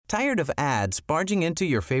Tired of ads barging into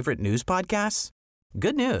your favorite news podcasts?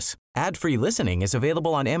 Good news. Ad-free listening is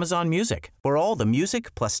available on Amazon Music for all the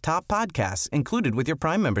music plus top podcasts included with your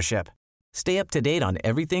Prime membership. Stay up to date on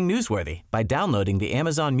everything newsworthy by downloading the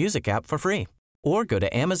Amazon Music app for free or go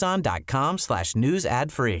to amazon.com/news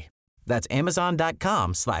ad free. That's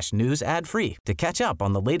amazon.com/news ad free to catch up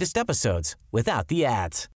on the latest episodes without the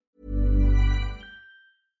ads.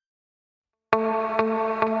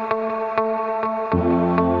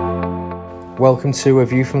 Welcome to A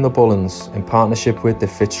View from the Bullens in partnership with the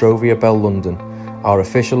Fitzrovia Bell London, our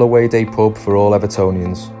official away day pub for all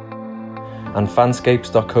Evertonians. And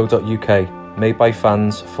fanscapes.co.uk, made by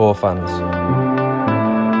fans for fans. He's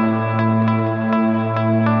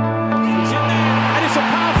in there, and it's a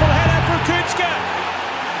powerful header for Kutska.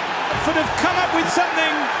 Watford have come up with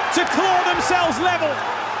something to claw themselves level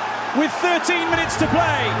with 13 minutes to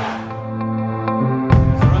play.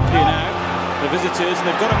 Grumpy now. The visitors, and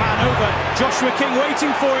they've got a man over. Joshua King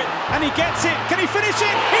waiting for it, and he gets it. Can he finish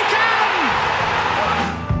it? He can!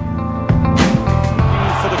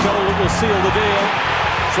 King for the goal that will seal the deal.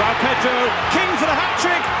 João Pedro, King for the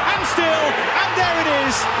hat-trick, and still, and there it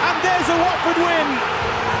is, and there's a Watford win.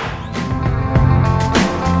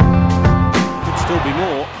 Could still be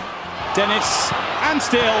more. Dennis, and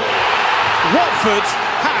still, Watford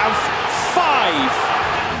have 5.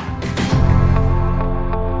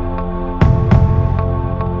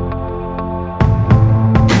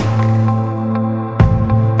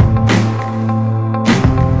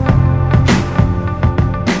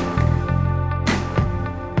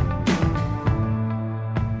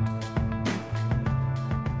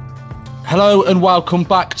 Hello and welcome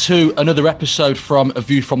back to another episode from A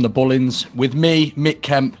View from the Bullens with me, Mick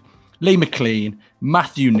Kemp, Lee McLean,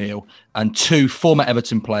 Matthew Neal and two former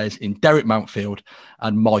Everton players in Derek Mountfield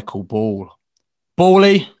and Michael Ball.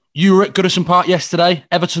 Bally, you were at Goodison Park yesterday,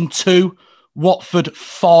 Everton 2, Watford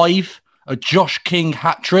 5, a Josh King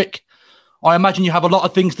hat-trick. I imagine you have a lot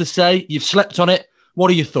of things to say. You've slept on it. What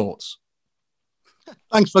are your thoughts?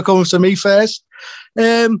 Thanks for coming to me first.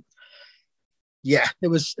 Yeah, it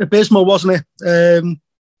was abysmal, wasn't it? And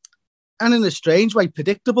in a strange way,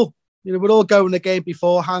 predictable. You know, we're all going the game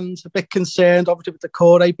beforehand, a bit concerned, obviously, with the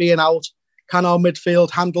Corey being out. Can our midfield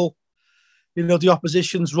handle, the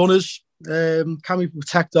opposition's runners? Can we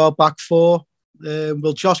protect our back four?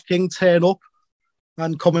 Will Josh King turn up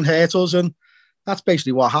and come and hurt us? And that's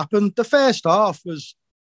basically what happened. The first half was,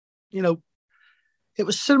 it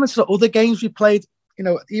was similar to the other games we played.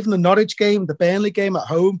 Even the Norwich game, the Burnley game at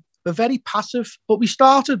home. We're very passive, but we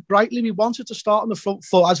started brightly. We wanted to start on the front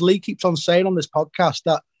foot, as Lee keeps on saying on this podcast,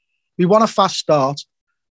 that we want a fast start.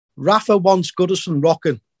 Rafa wants Goodison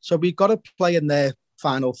rocking, so we've got to play in their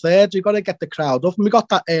final third. We've got to get the crowd up, and we got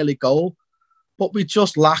that early goal, but we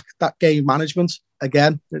just lacked that game management.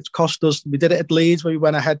 Again, it's cost us. We did it at Leeds where we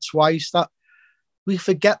went ahead twice. That we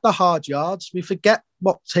forget the hard yards. We forget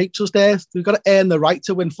what takes us there. We've got to earn the right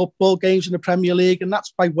to win football games in the Premier League, and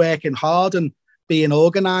that's by working hard and being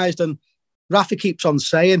organised. And Rafa keeps on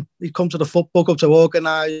saying he come to the football club to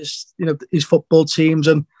organise, his football teams,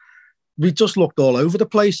 and we just looked all over the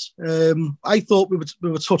place. I thought we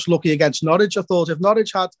were touch lucky against Norwich. I thought if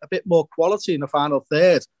Norwich had a bit more quality in the final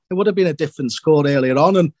third, it would have been a different score earlier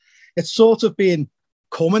on. And it's sort of been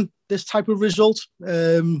coming, this type of result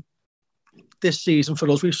this season for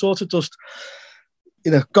us. We've sort of just,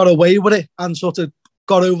 got away with it and sort of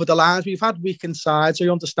got over the lines. We've had weakened sides, so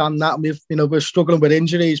you understand that. And we're struggling with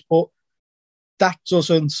injuries, but that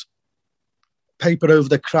doesn't paper over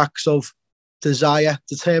the cracks of desire,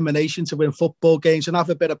 determination to win football games and have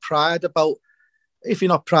a bit of pride about, if you're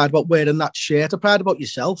not proud about wearing that shirt, pride about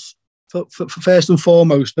yourself for first and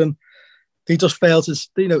foremost. And he just failed to,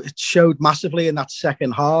 it showed massively in that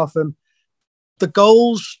second half. And the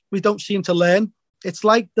goals, we don't seem to learn. It's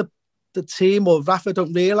like the team or Rafa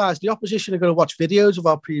don't realise the opposition are going to watch videos of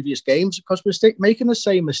our previous games because we're making the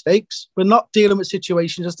same mistakes. We're not dealing with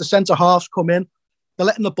situations as the centre-halves come in. They're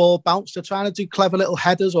letting the ball bounce. They're trying to do clever little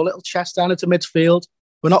headers or little chest down into midfield.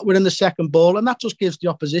 We're not winning the second ball, and that just gives the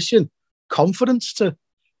opposition confidence to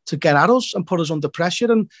get at us and put us under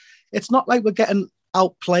pressure. And it's not like we're getting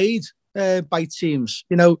outplayed by teams.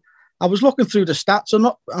 I was looking through the stats. I'm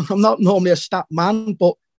not normally a stat man,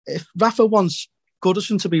 but if Rafa wants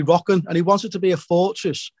Goodison to be rocking and he wants it to be a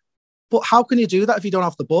fortress, but how can you do that if you don't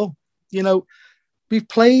have the ball? We've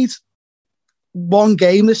played one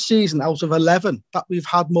game this season out of 11 that we've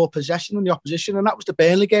had more possession than the opposition, and that was the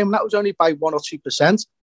Burnley game, and that was only by 1 or 2%.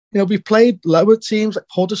 We've played lower teams like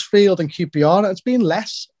Huddersfield and QPR, and it's been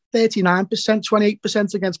less, 39%,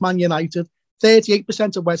 28% against Man United,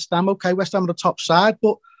 38% at West Ham. Okay, West Ham are the top side,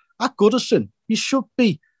 but at Goodison, you should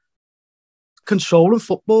be controlling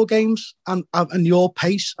football games and your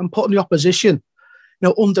pace and putting the opposition,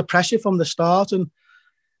 under pressure from the start. And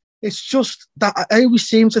it's just that I always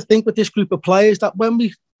seem to think with this group of players that when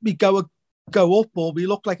we go up or we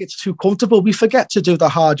look like it's too comfortable, we forget to do the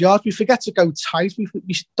hard yards. We forget to go tight.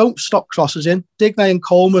 We don't stop crosses in. Digne and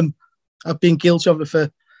Coleman have been guilty of it for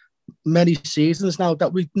many seasons now,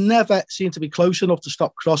 that we never seem to be close enough to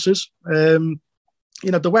stop crosses. The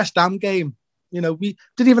West Ham game, we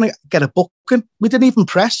didn't even get a booking. We didn't even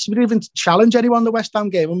press. We didn't even challenge anyone in the West Ham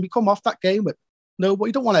game. And we come off that game with but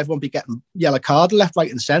you don't want everyone to be getting yellow card left,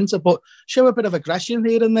 right and centre, but show a bit of aggression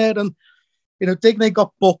here and there. And, Digne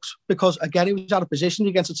got booked because, again, he was out of position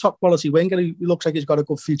against a top quality winger. He looks like he's got a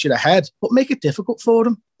good future ahead, but make it difficult for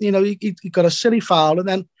him. He got a silly foul and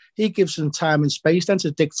then he gives him time and space then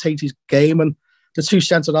to dictate his game. And the two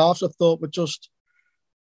centre-halves, I thought, were just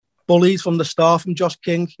bullies from the start from Josh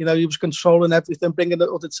King. He was controlling everything, bringing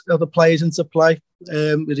the other players into play,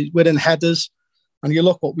 winning headers. And you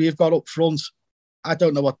look what we've got up front. I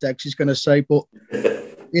don't know what Dex is going to say, but,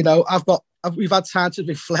 we've had time to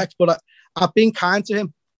reflect, but I've been kind to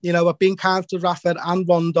him. I've been kind to Rafa and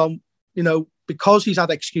Rondon, because he's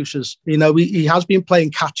had excuses. He has been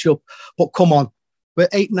playing catch up, but come on, we're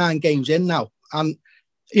 8-9 games in now. And,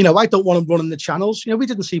 I don't want him running the channels. We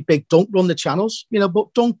didn't see Big Dunk run the channels,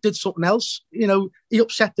 but Dunk did something else. He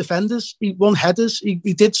upset defenders. He won headers. He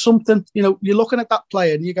did something. You're looking at that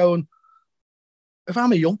player and you're going, if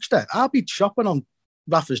I'm a youngster, I'll be chopping on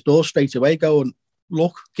Rafa's door straight away going,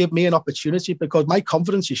 look, give me an opportunity because my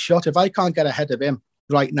confidence is shot if I can't get ahead of him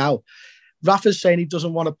right now. Rafa's saying he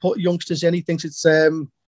doesn't want to put youngsters in. He thinks it's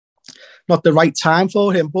not the right time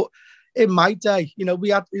for him. But in my day, we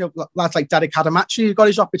had, lads like Derek Hadamachi, who got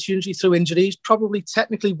his opportunity through injuries, probably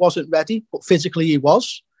technically wasn't ready, but physically he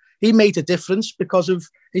was. He made a difference because of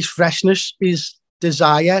his freshness, his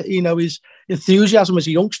desire, his enthusiasm as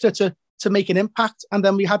a youngster to make an impact. And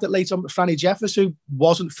then we had it later on with Franny Jeffers, who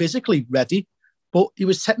wasn't physically ready, but he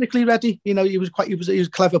was technically ready. He was a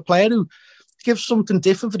clever player who gives something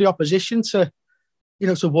different for the opposition to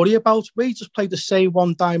worry about. We just played the same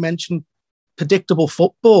one-dimension, predictable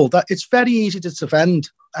football that it's very easy to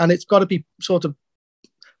defend, and it's got to be sort of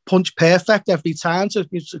punch perfect every time to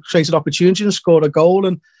create an opportunity and score a goal.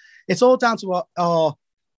 And it's all down to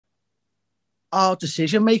our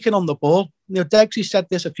decision making on the ball. Degsy said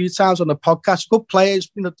this a few times on the podcast. Good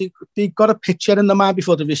players, they've got a picture in their mind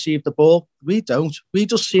before they receive the ball. We don't. We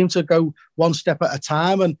just seem to go one step at a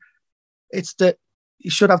time, and it's that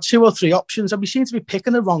you should have 2 or 3 options, and we seem to be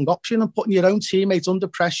picking the wrong option and putting your own teammates under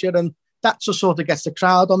pressure, and that just sort of gets the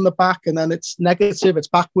crowd on the back, and then it's negative, it's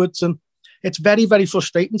backwards, and it's very, very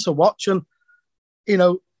frustrating to watch. And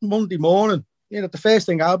Monday morning, the first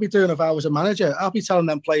thing I'll be doing if I was a manager, I'll be telling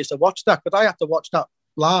them players to watch that, but I had to watch that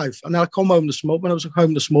live. And then I come home when I was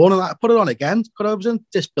home this morning, I put it on again because I was in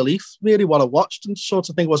disbelief, really, what I watched, and sort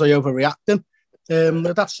of think, was I overreacting?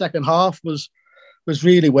 That second half was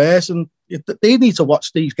really worse, and they need to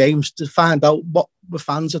watch these games to find out what the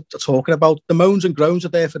fans are talking about. The moans and groans are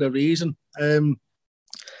there for a reason. And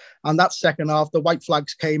that second half, the white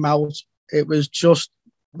flags came out. It was just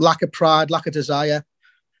lack of pride, lack of desire,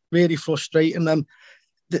 really frustrating. And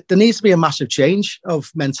there needs to be a massive change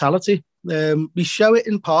of mentality. We show it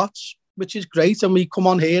in parts, which is great, and we come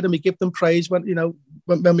on here and we give them praise when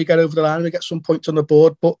we get over the line and we get some points on the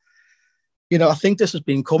board. But I think this has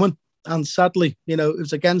been coming, and sadly, it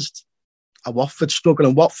was against a Watford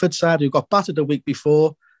struggling Watford side who got battered the week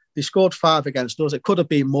before. They scored 5 against us. It could have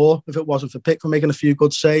been more if it wasn't for Pick for making a few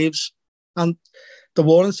good saves, and the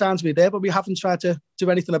warning signs were there, but we haven't tried to do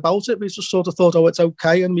anything about it. We just sort of thought, it's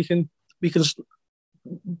okay, and we can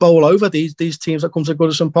bowl over these teams that come to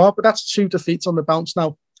Goodison Park. But that's 2 defeats on the bounce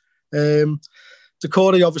now.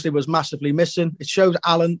 Decore obviously was massively missing. It shows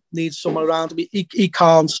Alan needs someone around him. He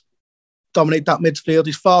can't dominate that midfield.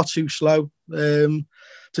 He's far too slow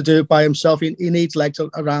to do it by himself. He needs legs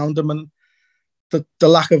around him, and the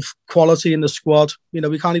lack of quality in the squad.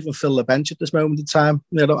 We can't even fill the bench at this moment in time.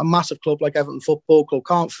 A massive club like Everton Football Club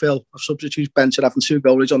can't fill a substitute bench and having 2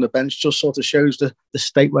 goalies on the bench just sort of shows the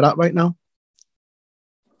state we're at right now.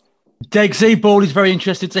 Degsy Ball is very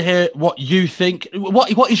interested to hear what you think.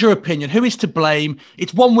 What is your opinion? Who is to blame?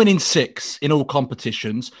 It's 1 win in 6 in all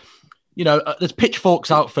competitions. There's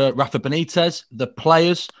pitchforks out for Rafa Benitez, the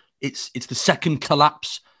players. It's the second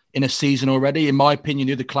collapse in a season already. In my opinion,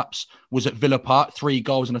 the other collapse was at Villa Park, 3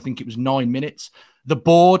 goals, and I think it was 9 minutes. The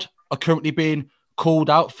board are currently being called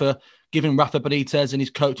out for giving Rafa Benitez and his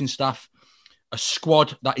coaching staff a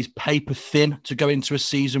squad that is paper thin to go into a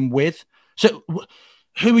season with. So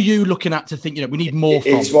who are you looking at to think, we need more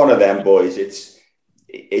from? It's one of them, boys.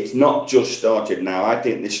 it's not just started now. I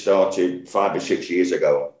think this started 5 or 6 years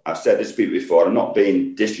ago. I've said this to people before. I'm not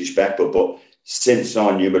being disrespectful, but since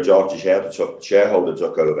our new majority shareholder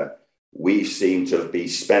took over, we seem to be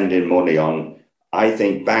spending money on, I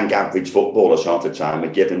think, bank average footballers half the time.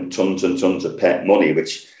 We're giving tons and tons of pet money,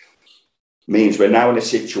 which means we're now in a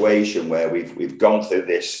situation where we've gone through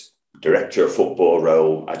this director of football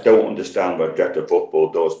role. I don't understand what director of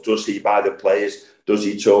football does. Does he buy the players? Does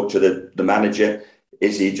he talk to the manager?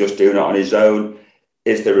 Is he just doing it on his own?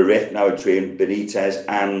 Is there a rift now between Benitez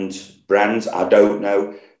and Brands? I don't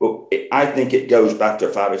know. But I think it goes back to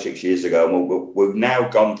 5 or 6 years ago. And we've now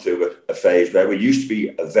gone through a phase where we used to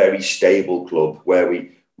be a very stable club, where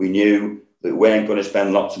we knew that we weren't going to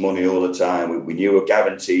spend lots of money all the time. We knew we were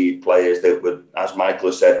guaranteed players that would, as Michael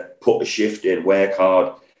has said, put a shift in, work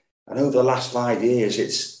hard. And over the last 5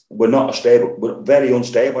 years, we're very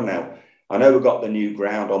unstable now. I know we've got the new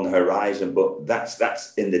ground on the horizon, but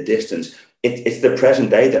that's in the distance. It's the present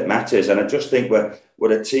day that matters. And I just think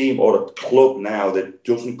we're a team or a club now that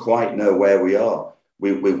doesn't quite know where we are.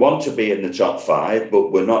 We want to be in the top 5,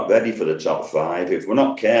 but we're not ready for the top 5. If we're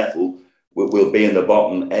not careful, we'll be in the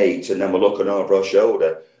bottom 8, and then we're looking over our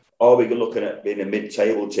shoulder. Or we're looking at being a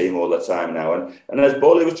mid-table team all the time now. And as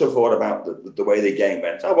Bolly was talking about the way the game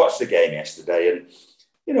went, I watched the game yesterday, and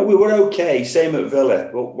we were okay. Same at Villa.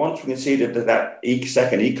 But once we conceded that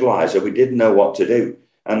second equaliser, we didn't know what to do.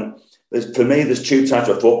 And for me, there's 2 types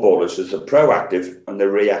of footballers. There's the proactive and the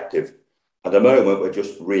reactive. At the moment, we're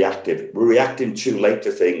just reactive. We're reacting too late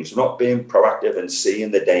to things. We're not being proactive and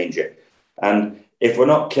seeing the danger. And if we're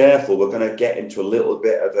not careful, we're going to get into a little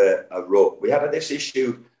bit of a rut. We had this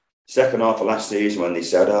issue second half of last season when they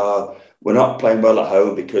said, we're not playing well at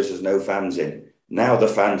home because there's no fans in. Now the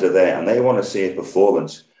fans are there and they want to see a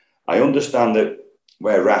performance. I understand that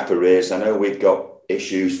where Rafa is, I know we've got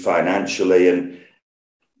issues financially, and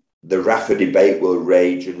the Rafa debate will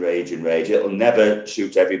rage and rage and rage. It'll never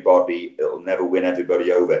suit everybody. It'll never win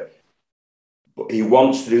everybody over. But he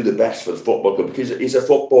wants to do the best for the football club because he's a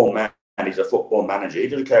football man and he's a football manager. He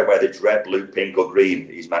doesn't care whether it's red, blue, pink or green.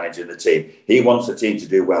 He's managing the team. He wants the team to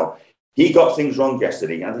do well. He got things wrong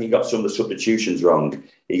yesterday. I think he got some of the substitutions wrong.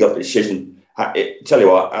 He got the decision. Tell you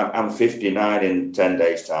what, I'm 59 in 10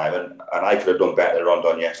 days' time, and I could have done better than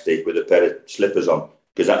Rondon yesterday with a pair of slippers on,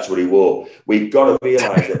 because that's what he wore. We've got to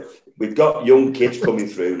realise that we've got young kids coming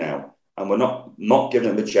through now, and we're not giving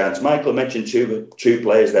them a chance. Michael mentioned two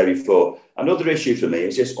players there before. Another issue for me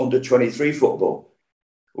is this under-23 football.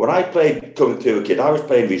 When I played coming through a kid, I was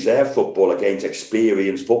playing reserve football against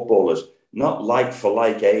experienced footballers, not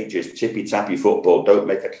like-for-like ages, tippy-tappy football. Don't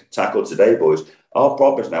make a tackle today, boys. Our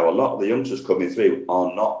problem is now a lot of the youngsters coming through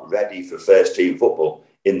are not ready for first-team football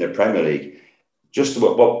in the Premier League. Just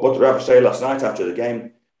what did Rafa say last night after the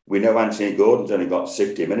game? We know Anthony Gordon's only got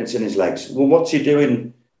 60 minutes in his legs. Well, what's he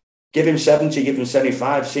doing? Give him 70, give him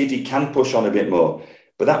 75, see if he can push on a bit more.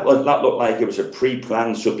 But that looked like it was a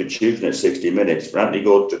pre-planned substitution at 60 minutes for Anthony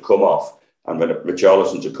Gordon to come off and for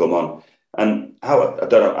Richarlison to come on. And I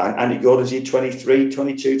don't know, Anthony Gordon, is he 23,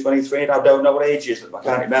 22, 23? And I don't know what age he is, I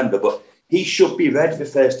can't remember, but he should be ready for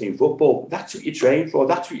first-team football. That's what you train for.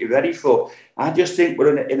 That's what you're ready for. I just think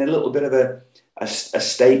we're in a little bit of a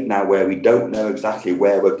state now where we don't know exactly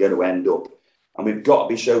where we're going to end up. And we've got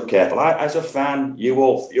to be so careful. As a fan,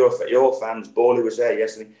 you're fans, Borley was there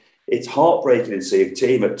yesterday. It's heartbreaking to see a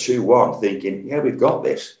team at 2-1 thinking, yeah, we've got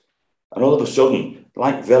this. And all of a sudden,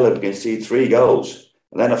 like Villa, we can see 3 goals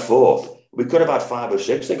and then a 4th. We could have had 5 or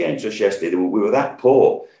 6 against us yesterday. We were that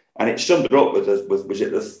poor. And it summed it up with was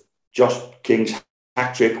it the Josh King's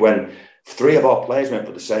hat-trick when 3 of our players went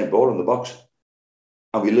for the same ball in the box.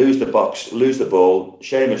 And we lose the ball,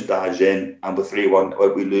 Seamus dives in, and we're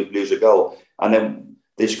 3-1, we lose a goal. And then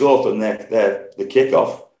they score from the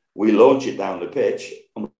kick-off. We launch it down the pitch,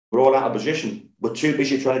 and we're all out of position. We're too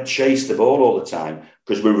busy trying to chase the ball all the time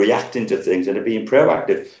because we're reacting to things and are being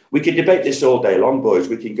proactive. We could debate this all day long, boys.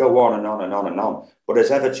 We can go on and on and on and on. But as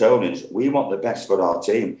Evertonians, we want the best for our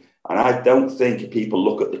team. And I don't think people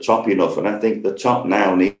look at the top enough. And I think the top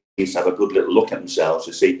now needs to have a good little look at themselves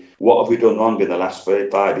to see what have we done wrong in the last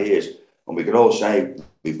 5 years. And we can all say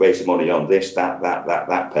we've wasted money on this,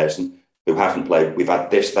 that person who hasn't played. We've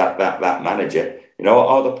had this, that manager.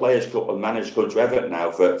 Are the players and managers come to Everton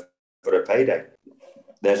now for a payday?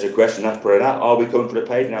 There's a question I've put it out. Are we coming for a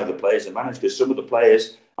payday now, the players and managers? Because some of the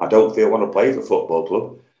players I don't feel want to play for a football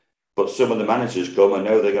club. But some of the managers come and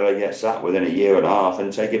know they're going to get sacked within a year and a half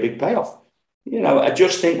and take a big payoff. I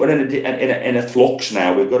just think we're in a flux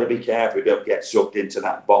now. We've got to be careful we don't get sucked into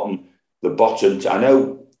that bottom. I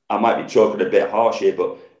know I might be talking a bit harsh here,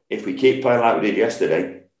 but if we keep playing like we did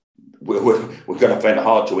yesterday, we're going to find it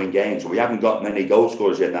hard to win games. We haven't got many goal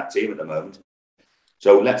scorers in that team at the moment.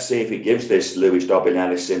 So let's see if it gives this Lewis Dobbin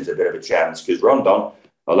Ellis-Sims a bit of a chance. Because Rondon,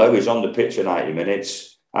 although he's on the pitch for 90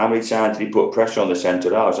 minutes, how many times did he put pressure on the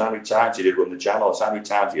centre halves? How many times did he run the channels? How many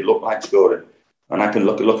times did he look like scoring? And I can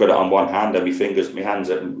look at it on one hand, and my hands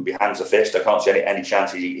are fist. I can't see any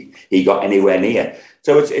chance he got anywhere near.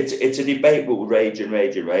 So it's a debate we'll rage,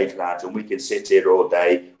 lads, and we can sit here all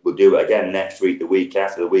day. We'll do it again next week, the week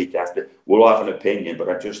after. We'll have an opinion, but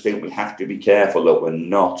I just think we have to be careful that we're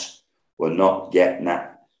not getting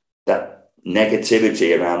that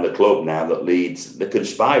negativity around the club now that can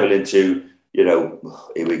spiral into, here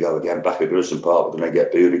we go again, back at Grissom Park, we're going to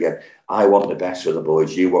get booed again. I want the best for the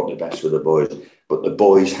boys. You want the best for the boys. But the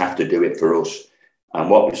boys have to do it for us. And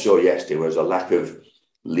what we saw yesterday was a lack of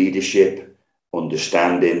leadership,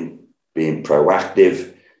 understanding, being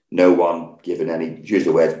proactive, no one giving any, use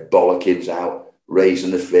the word, bollockings out,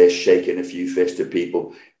 raising the fist, shaking a few fists at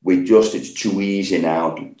people. It's too easy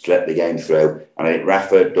now to let the game through. And I think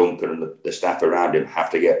Rafa, Duncan and the staff around him have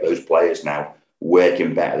to get those players now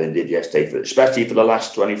working better than they did yesterday, especially for the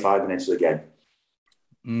last 25 minutes of the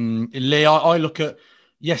game. Lee, I look at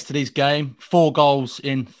yesterday's game, 4 goals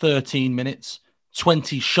in 13 minutes,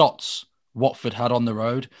 20 shots Watford had on the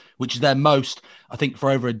road, which is their most, I think,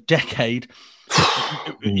 for over a decade.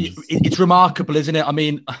 It's remarkable, isn't it? I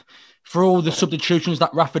mean, for all the substitutions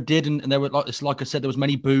that Rafa did, and there were, like I said, there was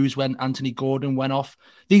many boos when Anthony Gordon went off.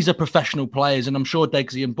 These are professional players, and I'm sure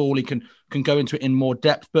Degsy and Bawley can go into it in more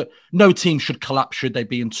depth, but no team should collapse should they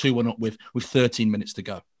be in 2-1 up with 13 minutes to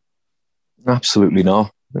go. Absolutely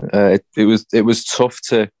not. It was tough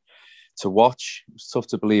to watch. It was tough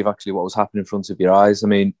to believe actually what was happening in front of your eyes. I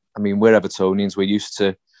mean, we're Evertonians. We're used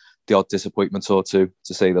to the odd disappointment or two,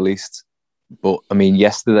 to say the least. But I mean,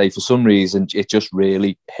 yesterday for some reason it just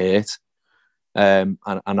really hurt, and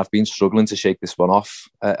I've been struggling to shake this one off.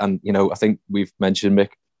 And I think we've mentioned,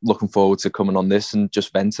 Mick, looking forward to coming on this and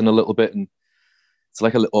just venting a little bit, and it's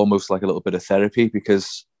like almost like a little bit of therapy,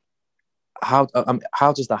 because how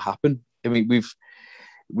does that happen? I mean,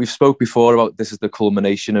 we've spoke before about this is the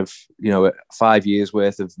culmination of 5 years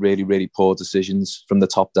worth of really, really poor decisions from the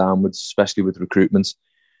top downwards, especially with recruitment.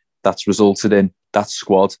 That's resulted in that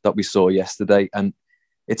squad that we saw yesterday, and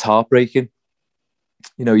it's heartbreaking.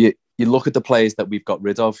 You look at the players that we've got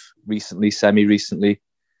rid of recently, semi-recently.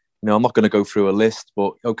 I'm not going to go through a list,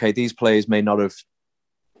 but okay, these players may not have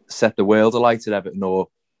set the world alight at Everton, or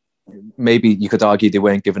maybe you could argue they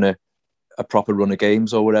weren't given a proper run of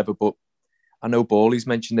games or whatever. But I know Bawley's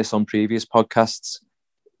mentioned this on previous podcasts.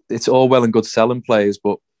 It's all well and good selling players,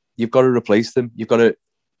 but you've got to replace them. You've got to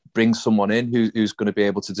bring someone in who's going to be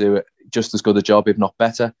able to do it just as good a job, if not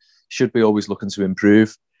better. Should be always looking to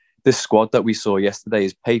improve. This squad that we saw yesterday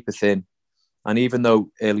is paper thin. And even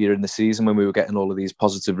though earlier in the season, when we were getting all of these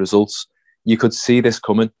positive results, you could see this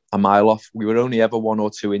coming a mile off. We were only ever 1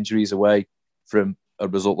 or 2 injuries away from a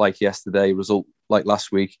result like yesterday, a result like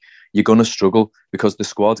last week. You're going to struggle because the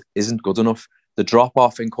squad isn't good enough. The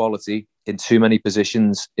drop-off in quality in too many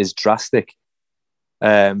positions is drastic.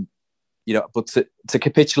 But to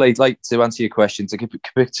capitulate, like to answer your question, to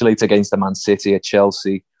capitulate against the Man City at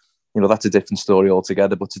Chelsea, that's a different story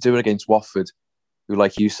altogether. But to do it against Watford, who,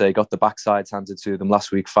 like you say, got the backsides handed to them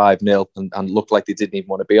last week 5-0 and looked like they didn't even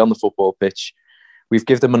want to be on the football pitch, we've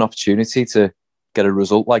given them an opportunity to get a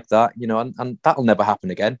result like that, and that'll never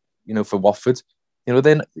happen again, for Watford.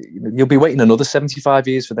 Then you'll be waiting another 75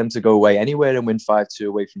 years for them to go away anywhere and win 5-2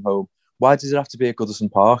 away from home. Why does it have to be at Goodison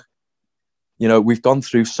Park? We've gone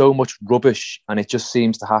through so much rubbish, and it just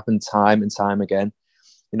seems to happen time and time again.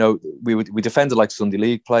 We defended like Sunday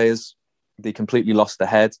League players. They completely lost their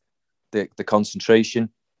head, the concentration,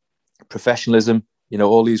 professionalism.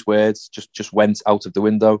 All these words just went out of the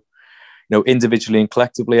window. Individually and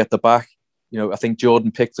collectively at the back. I think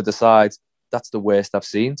Jordan Pickford aside, that's the worst I've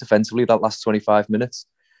seen defensively that last 25 minutes.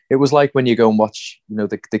 It was like when you go and watch,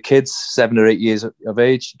 the kids 7 or 8 years of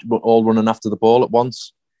age all running after the ball at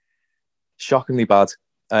once. Shockingly bad.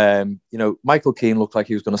 Michael Keane looked like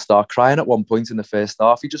he was going to start crying at one point in the first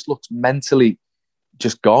half. He just looked mentally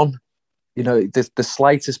just gone. The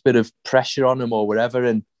slightest bit of pressure on him or whatever,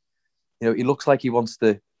 and he looks like he wants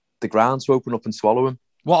the ground to open up and swallow him.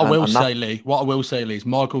 But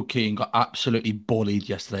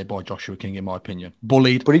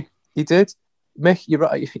he did. Mick, you're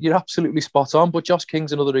right. You're absolutely spot on. But Josh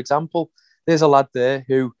King's another example. There's a lad there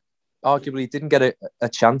who arguably didn't get a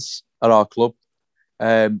chance at our club.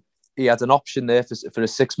 He had an option there for a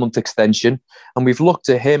 6-month extension, and we've looked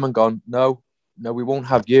at him and gone, no, we won't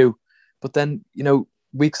have you. But then,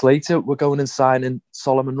 weeks later, we're going and signing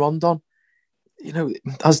Solomon Rondon.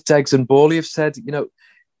 as Deggs and Borley have said,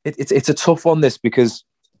 it's a tough one, this, because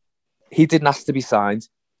he didn't ask to be signed.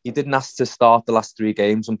 He didn't ask to start the last 3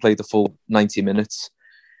 games and play the full 90 minutes.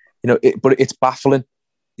 But it's baffling.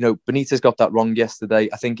 Benitez got that wrong yesterday.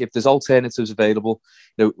 I think if there's alternatives available,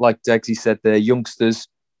 like Deggsy said, they're youngsters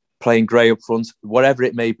playing Gray up front, whatever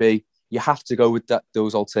it may be, you have to go with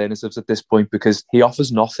those alternatives at this point, because he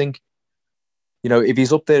offers nothing. If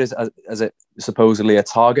he's up there as a supposedly a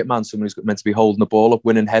target man, someone who's meant to be holding the ball up,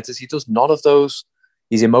 winning headers, he does none of those.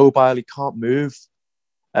 He's immobile. He can't move.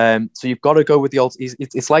 So you've got to go with the old.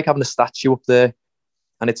 It's like having a statue up there,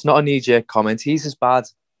 and it's not a knee-jerk comment. He's as bad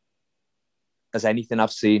as anything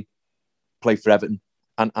I've seen play for Everton,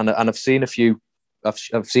 and I've seen a few. I've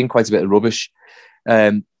seen quite a bit of rubbish,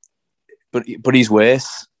 but he's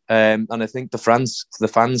worse. And I think the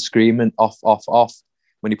fans screaming off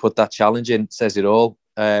when he put that challenge in says it all.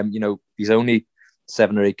 He's only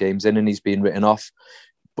 7 or 8 games in and he's been written off.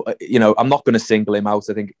 But, I'm not going to single him out.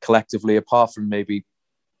 I think collectively, apart from maybe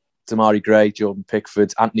Damari Gray, Jordan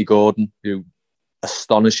Pickford, Anthony Gordon, who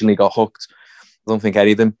astonishingly got hooked, I don't think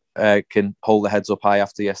any of them can hold their heads up high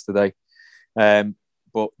after yesterday.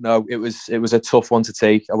 But no, it was a tough one to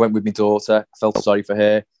take. I went with my daughter. I felt sorry for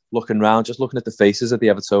her. Looking around, just looking at the faces of the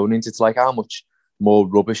Evertonians, it's like, how much more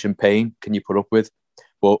rubbish and pain can you put up with?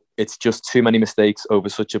 But it's just too many mistakes over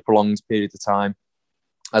such a prolonged period of time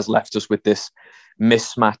has left us with this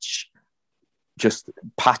mismatch, just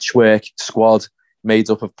patchwork squad made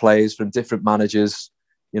up of players from different managers,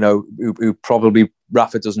 who probably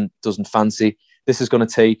Rafa doesn't fancy. This is going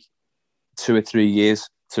to take 2 or 3 years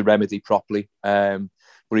to remedy properly.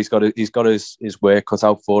 But he's got his work cut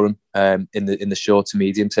out for him in the short to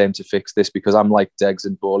medium term to fix this, because I'm like Deggs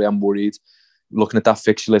and Borley. I'm worried looking at that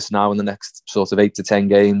fixture list now in the next sort of 8 to 10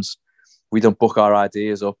 games. We don't book our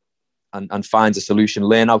ideas up and find a solution,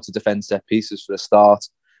 learn how to defend set pieces for a start,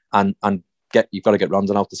 and you've got to get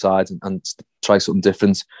Rondon out the side and try something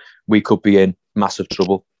different. We could be in massive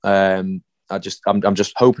trouble. I'm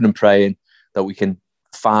just hoping and praying that we can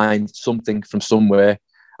find something from somewhere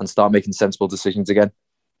and start making sensible decisions again.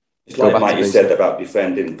 It's like Mike, you said about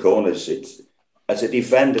defending corners. It's, as a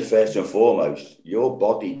defender, first and foremost, your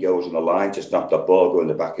body goes on the line to stop the ball going in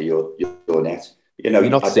the back of your net. You're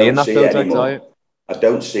not seeing that though, Deggs, are you? I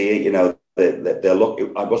don't see it. They look.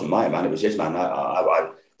 I wasn't my man; it was his man.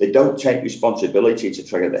 They don't take responsibility to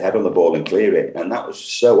try to get the head on the ball and clear it, and that was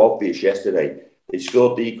so obvious yesterday. They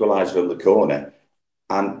scored the equaliser from the corner,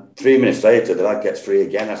 and 3 minutes later, the lad gets free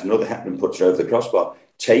again. That's another happening, puts it over the crossbar.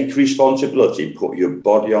 Take responsibility, put your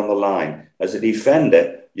body on the line. As a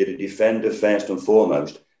defender, you're a defender first and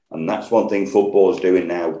foremost. And that's one thing football is doing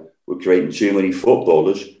now. We're creating too many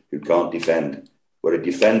footballers who can't defend. We're a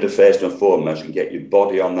defender first and foremost and get your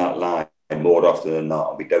body on that line more often than not.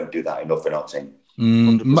 And we don't do that enough in our team.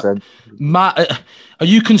 Matt, are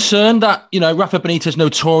you concerned that, Rafa Benitez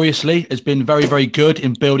notoriously has been very, very good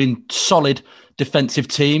in building solid defensive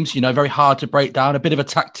teams, very hard to break down, a bit of a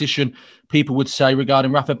tactician, people would say,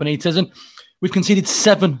 regarding Rafa Benitez. And we've conceded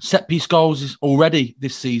 7 set-piece goals already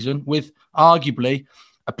this season, with arguably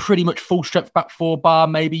a pretty much full-strength back 4 bar,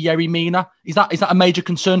 maybe Yerry Mina. Is that a major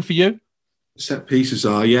concern for you? Set pieces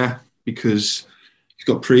are, yeah, because he's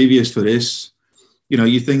got previous for this.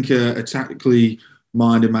 You think a tactically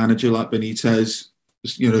minded manager like Benitez,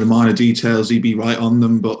 the minor details, he'd be right on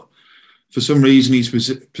them, but for some reason, he's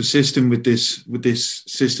persistent with this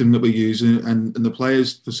system that we're using, and the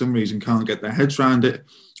players, for some reason, can't get their heads around it.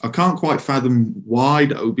 I can't quite fathom why,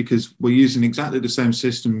 though, because we're using exactly the same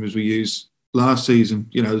system as we used last season,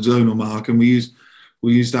 the zonal mark, and we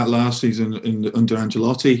used that last season under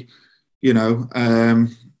Ancelotti.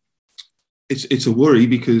 It's a worry,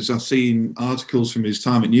 because I've seen articles from his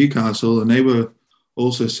time at Newcastle, and they were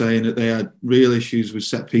also saying that they had real issues with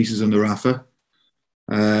set pieces under Rafa.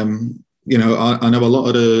 I know a lot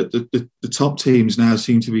of the top teams now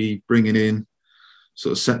seem to be bringing in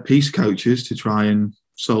sort of set piece coaches to try and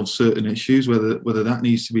solve certain issues. Whether that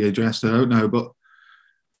needs to be addressed, I don't know. But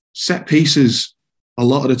set pieces, a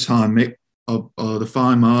lot of the time, Mick, are the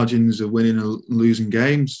fine margins of winning and losing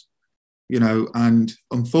games. And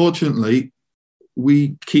unfortunately,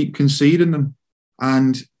 we keep conceding them,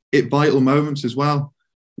 and at vital moments as well.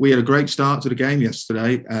 We had a great start to the game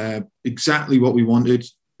yesterday, exactly what we wanted.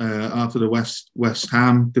 After the West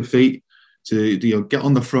Ham defeat, to get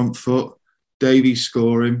on the front foot, Davies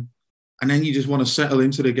scoring, and then you just want to settle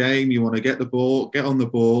into the game. You want to get on the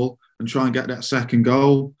ball, and try and get that second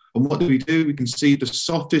goal. And what do? We concede the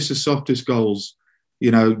softest of softest goals.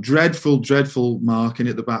 Dreadful marking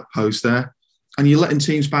at the back post there, and you're letting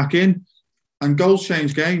teams back in, and goals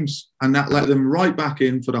change games, and that let them right back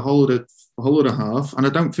in for the whole the whole of the half, and I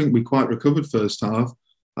don't think we quite recovered first half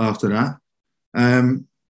after that.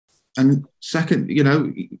 And second,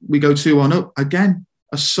 we go 2-1 up again,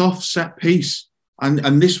 a soft set piece,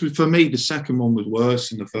 and this was, for me, the second one was worse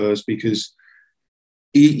than the first, because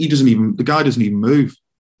the guy doesn't even move.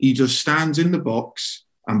 He just stands in the box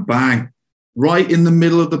and bang, right in the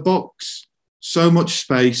middle of the box. So much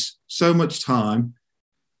space, so much time,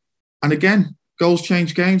 and again, goals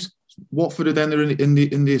change games. Watford are then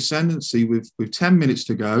in the ascendancy with 10 minutes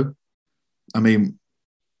to go. I mean,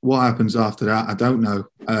 what happens after that, I don't know.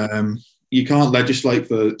 You can't legislate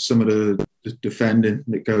for some of the defending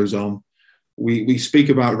that goes on. We speak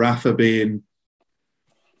about Rafa being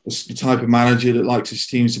the type of manager that likes his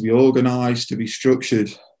teams to be organised, to be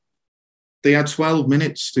structured. They had 12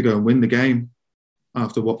 minutes to go and win the game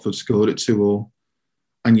after Watford scored at 2-2.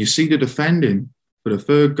 And you see the defending for the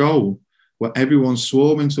third goal, where everyone's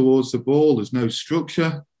swarming towards the ball. There's no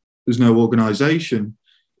structure. There's no organisation.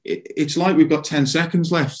 It's like we've got 10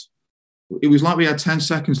 seconds left. It was like we had 10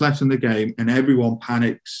 seconds left in the game and everyone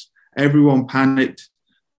panics. Everyone panicked.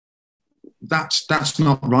 That's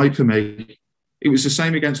not right for me. It was the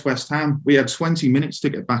same against West Ham. We had 20 minutes to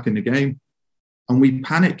get back in the game and we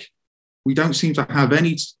panic. We don't seem to have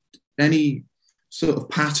any sort of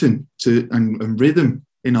pattern and rhythm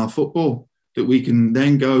in our football that we can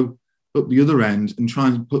then go up the other end and try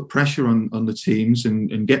and put pressure on the teams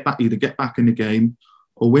and either get back in the game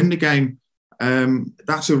or win the game.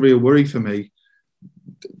 That's a real worry for me.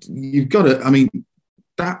 You've got to,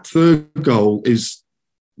 that third goal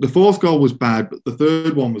the fourth goal was bad, but the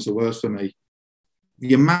third one was the worst for me.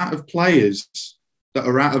 The amount of players that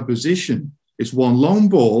are out of position, it's one long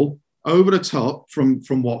ball over the top from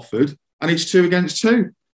Watford, and it's 2 against 2.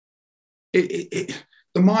 The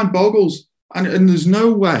mind boggles, and there's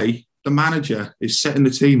no way the manager is setting the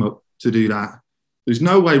team up to do that. There's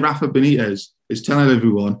no way Rafa Benitez is telling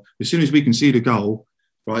everyone, as soon as we can see the goal,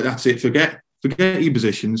 right, that's it, forget your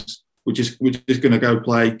positions. We're just going to go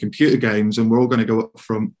play computer games and we're all going to go up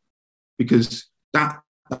front, because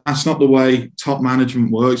that's not the way top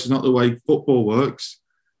management works. It's not the way football works.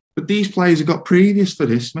 But these players have got previous for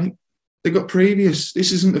this, mate. They've got previous.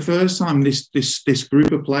 This isn't the first time this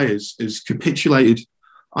group of players has capitulated.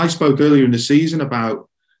 I spoke earlier in the season about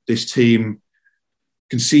this team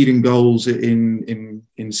conceding goals in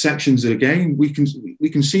sections of the game. We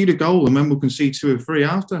concede a goal and then we'll concede 2 or 3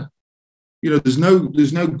 after. There's no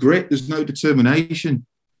grit, there's no determination.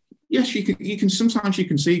 Yes, you can sometimes you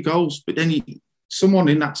can see goals, but then someone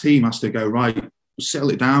in that team has to go, right, settle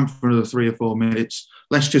it down for another 3 or 4 minutes.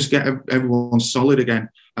 Let's just get everyone solid again,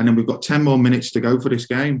 and then we've got 10 more minutes to go for this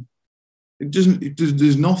game.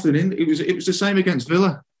 There's nothing in it. It was the same against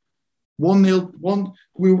Villa. 1-0.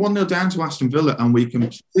 We were 1-0 down to Aston Villa, and we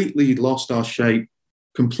completely lost our shape.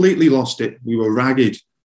 Completely lost it. We were ragged.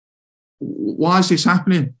 Why is this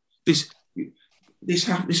happening? This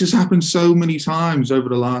has happened so many times over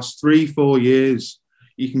the last 3-4 years.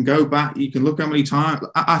 You can go back, you can look how many times.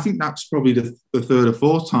 I think that's probably the 3rd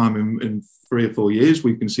or 4th time in 3 or 4 years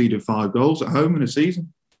we've conceded 5 goals at home in a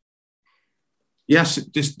season. Yes,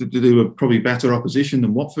 they were probably better opposition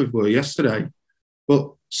than Watford were yesterday.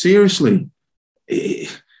 But seriously, there's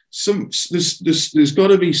got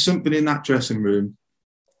to be something in that dressing room.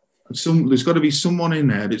 There's got to be someone in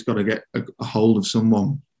there that's got to get a hold of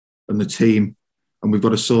someone and the team, and we've got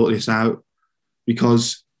to sort this out,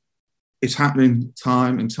 because it's happening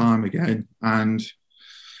time and time again. And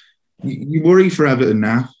you worry for Everton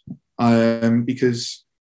now, because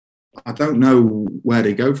I don't know where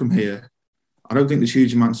they go from here. I don't think there's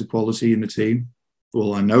huge amounts of quality in the team.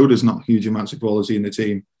 Well, I know there's not huge amounts of quality in the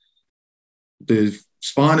team. The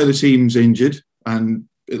spine of the team's injured, and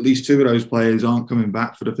at least 2 of those players aren't coming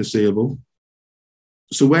back for the foreseeable.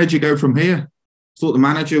 So where do you go from here? I thought the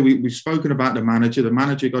manager, we've spoken about the manager. The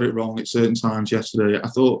manager got it wrong at certain times yesterday. I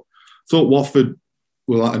thought Watford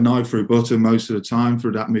were like a knife through butter most of the time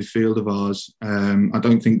through that midfield of ours. I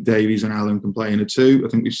don't think Davies and Allen can play in a 2. I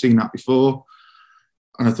think we've seen that before.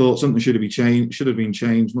 And I thought something should have been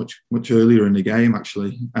changed much earlier in the game,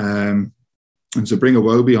 actually. And to bring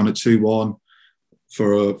Iwobi on at 2-1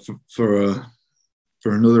 for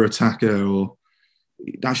another attacker, or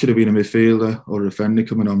that should have been a midfielder or a defender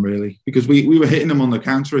coming on, really, because we were hitting them on the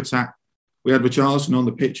counter attack. We had Richarlison on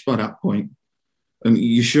the pitch by that point, and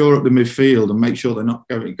you shore up the midfield and make sure they're not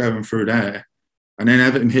going through there, and then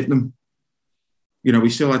Everton hit them. We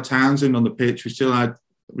still had Townsend on the pitch. We still had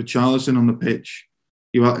Richarlison on the pitch.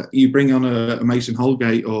 You bring on a Mason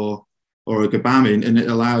Holgate or a Gabam in, and it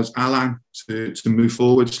allows Allan to move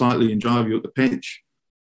forward slightly and drive you up the pitch.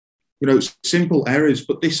 Simple errors,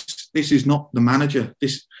 but this is not the manager.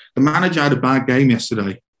 The manager had a bad game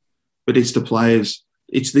yesterday, but it's the players.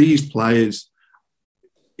 It's these players.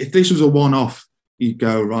 If this was a one-off, you'd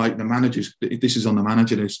go, right, this is on the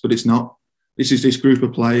manager list, but it's not. This is this group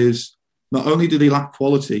of players. Not only do they lack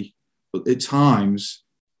quality, but at times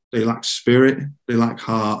they lack spirit, they lack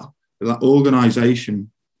heart, they lack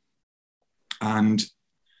organisation. And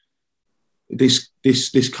this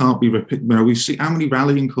can't be repeated. We've seen how many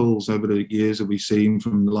rallying calls over the years have we seen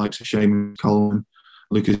from the likes of Seamus Coleman,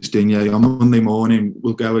 Lucas Digne. On Monday morning,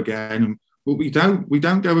 we'll go again. But we don't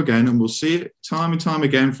go again, and we'll see it time and time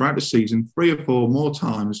again throughout the season, 3 or 4 more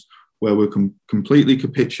times where we'll completely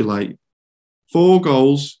capitulate. 4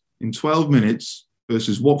 goals in 12 minutes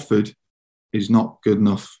versus Watford is not good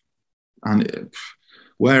enough. And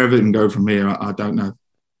where Everton go from here, I don't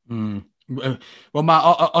know. Well,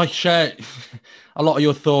 Matt, I share a lot of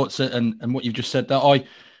your thoughts and what you've just said there.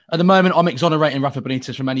 At the moment, I'm exonerating Rafa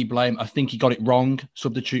Benitez from any blame. I think he got it wrong,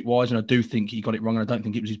 substitute-wise, and I do think he got it wrong, and I don't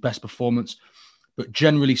think it was his best performance. But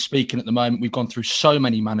generally speaking, at the moment, we've gone through so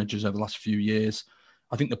many managers over the last few years.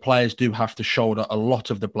 I think the players do have to shoulder a lot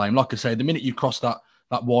of the blame. Like I say, the minute you cross that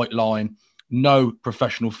white line, no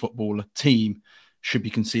professional footballer team should be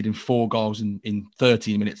conceding 4 goals in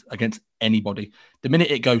 13 minutes against anybody. The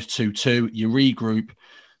minute it goes 2-2, you regroup,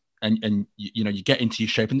 and you get into your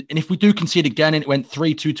shape. And if we do concede again and it went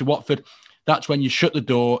 3-2 to Watford, that's when you shut the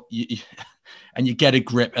door and you get a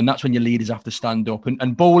grip, and that's when your leaders have to stand up.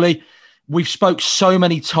 And Bowley, we've spoke so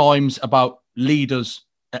many times about leaders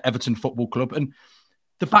at Everton Football Club, and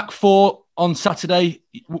the back 4 on Saturday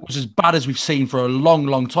was as bad as we've seen for a long,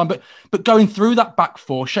 long time. But going through that back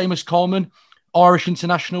 4, Seamus Coleman, Irish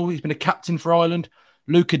international, he's been a captain for Ireland.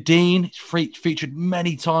 Luca Dean, he's featured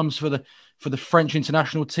many times for the French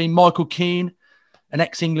international team. Michael Keane, an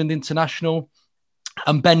ex-England international.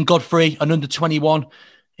 And Ben Godfrey, an under-21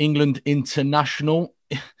 England international.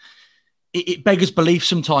 It beggars belief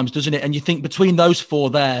sometimes, doesn't it? And you think between those 4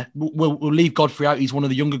 there, we'll leave Godfrey out. He's one of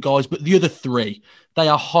the younger guys. But the other 3, they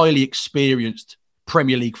are highly experienced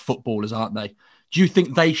Premier League footballers, aren't they? Do you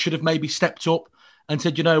think they should have maybe stepped up and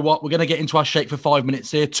said, you know what, we're going to get into our shape for 5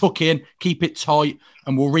 minutes here, tuck in, keep it tight,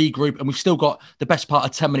 and we'll regroup, and we've still got the best part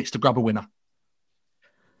of 10 minutes to grab a winner?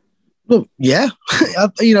 Well, yeah. I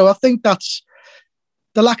think that's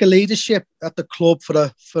the lack of leadership at the club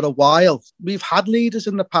for a while. We've had leaders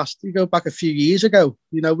in the past. You go back a few years ago,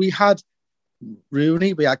 we had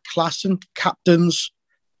Rooney, we had Klaassen, captains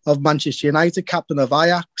of Manchester United, captain of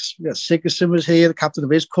Ajax. Sigurdsson was here, the captain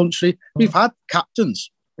of his country. We've had captains.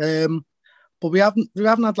 But we haven't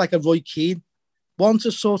had like a Roy Keane, one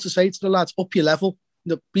to sort of say to the lads, up your level,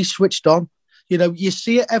 be switched on. You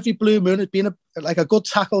see it every blue moon. It's been like a good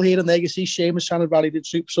tackle here and there. You see Seamus trying to rally the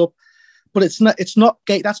troops up, but that's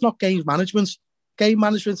not game management. Game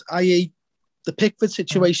management, i.e. the Pickford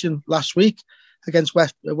situation last week against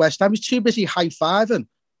West Ham. He's too busy high-fiving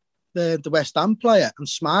the West Ham player and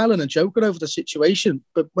smiling and joking over the situation.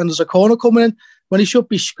 But when there's a corner coming in, when he should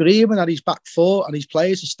be screaming at his back 4 and his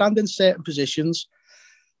players to stand in certain positions,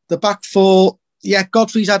 the back 4, yeah,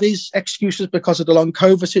 Godfrey's had his excuses because of the long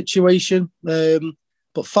COVID situation,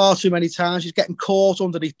 but far too many times he's getting caught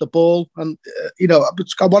underneath the ball. And,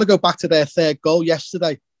 I want to go back to their 3rd goal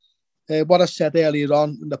yesterday. What I said earlier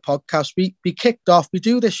on in the podcast, we kicked off, we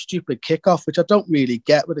do this stupid kickoff, which I don't really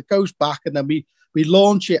get, but it goes back and then we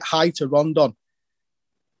launch it high to Rondon.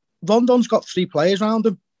 Rondon's got 3 players around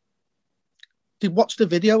him. They watched the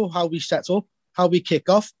video of how we set up, how we kick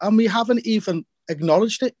off, and we haven't even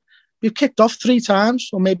acknowledged it. We've kicked off 3 times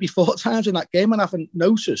or maybe 4 times in that game and haven't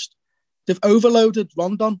noticed. They've overloaded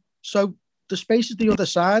Rondon. So the space is the other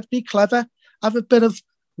side. Be clever. Have a bit of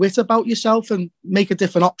wit about yourself and make a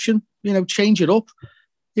different option. Change it up.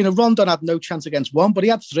 Rondon had no chance against 1, but he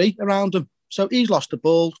had 3 around him. So he's lost the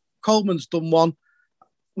ball. Coleman's done 1.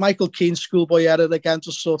 Michael Keane, schoolboy error again,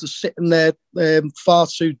 just sort of sitting there far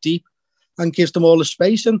too deep and gives them all the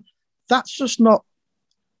space. And that's just not...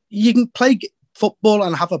 You can play football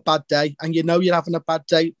and have a bad day, and you're having a bad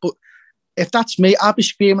day. But if that's me, I'll be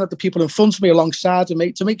screaming at the people in front of me alongside of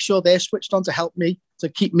me to make sure they're switched on to help me, to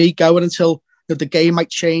keep me going until the game might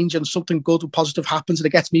change and something good or positive happens and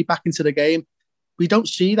it gets me back into the game. We don't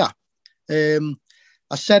see that.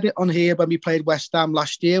 I said it on here when we played West Ham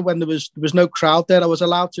last year when there was no crowd there. I was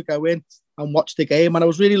allowed to go in and watch the game, and I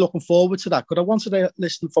was really looking forward to that because I wanted to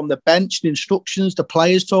listen from the bench, the instructions, the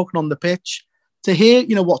players talking on the pitch, to hear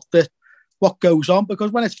what goes on,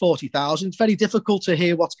 because when it's 40,000, it's very difficult to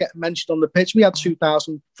hear what's getting mentioned on the pitch. We had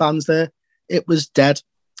 2,000 fans there. It was dead.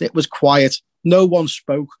 It was quiet. No one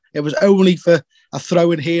spoke. It was only for a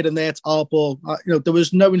throw in here and there. It's our ball. There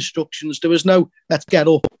was no instructions. There was no let's get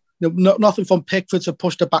up Nothing from Pickford to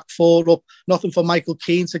push the back four up. Nothing for Michael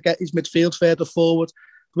Keane to get his midfield further forward.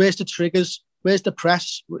 Where's the triggers? Where's the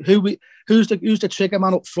press? Who's the trigger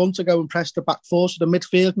man up front to go and press the back four so the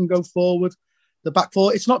midfield can go forward? The back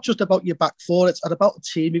four, it's not just about your back four, it's about a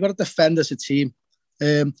team. You've got to defend as a team.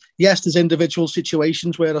 Yes, there's individual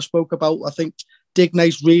situations where I spoke about. I think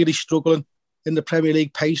Dignay's really struggling in the Premier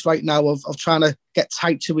League pace right now of trying to get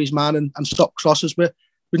tight to his man and stop crosses. We're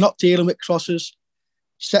not dealing with crosses.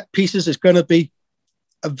 Set pieces is going to be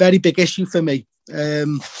a very big issue for me.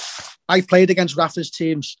 I played against Rafa's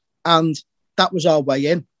teams and that was our way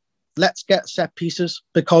in. Let's get set pieces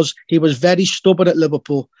because he was very stubborn at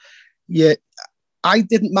Liverpool. Yeah, I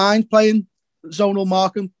didn't mind playing zonal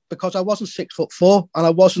marking because I wasn't 6'4" and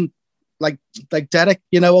I wasn't like Derek.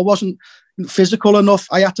 I wasn't physical enough.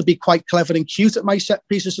 I had to be quite clever and cute at my set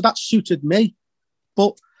pieces, so that suited me.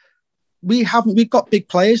 But we've got big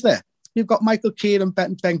players there. We've got Michael Keane and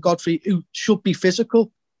Ben Godfrey who should be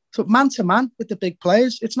physical. So man to man with the big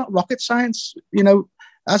players, it's not rocket science.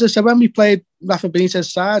 As I said, when we played Rafa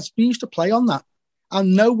Benitez's sides, we used to play on that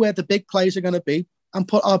and know where the big players are going to be and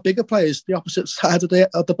put our bigger players the opposite side of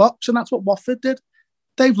the box. And that's what Watford did.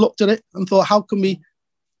 They've looked at it and thought, how can we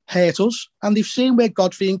hurt us? And they've seen where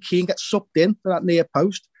Godfrey and Keane get sucked in to that near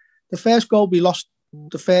post. The first goal, we lost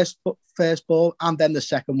the first ball and then the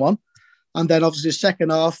second one. And then obviously the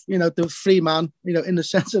second half, the three man, in the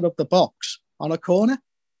centre of the box on a corner,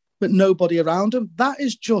 but nobody around him. That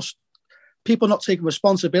is just people not taking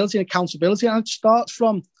responsibility and accountability. And it starts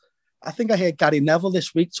from, I think I heard Gary Neville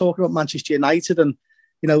this week talking about Manchester United and,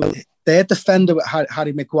 their defender with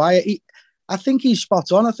Harry Maguire. I think he's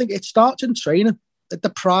spot on. I think it starts in training. The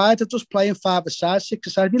pride of just playing 5-a-side,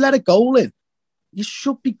 6-a-side. If you let a goal in, you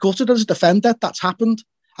should be gutted as a defender. That's happened.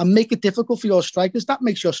 And make it difficult for your strikers. That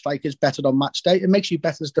makes your strikers better on match day. It makes you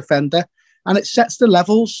better as a defender. And it sets the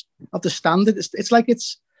levels of the standard. It's like they've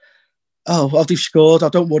scored. Oh,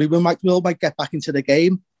 don't worry. We might get back into the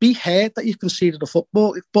game. Be hurt that you've conceded a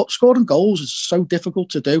football. But scoring goals is so difficult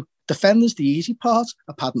to do. Defending's the easy part,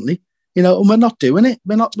 apparently. And we're not doing it.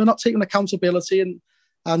 We're not taking accountability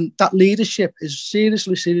and that leadership is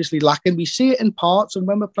seriously lacking. We see it in parts, and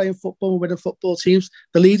when we're playing football and winning football teams,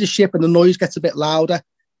 the leadership and the noise gets a bit louder.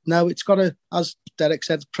 No, it's got to, as Derek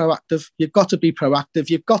said, proactive. You've got to be proactive.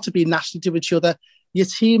 You've got to be nasty to each other. Your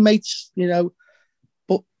teammates,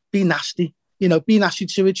 but be nasty. Be nasty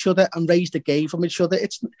to each other and raise the game from each other.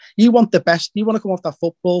 You want the best. You want to come off that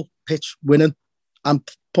football pitch winning and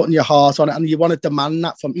putting your heart on it, and you want to demand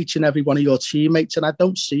that from each and every one of your teammates, and I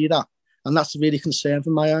don't see that. And that's really concerning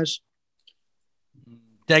from my eyes.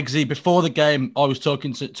 Degsy, before the game, I was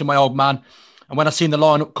talking to my old man, and when I seen the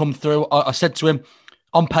lineup come through, I said to him,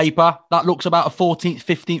 on paper, that looks about a 14th,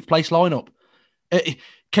 15th place lineup.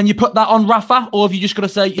 Can you put that on Rafa, or have you just got to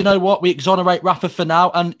say, you know what, we exonerate Rafa for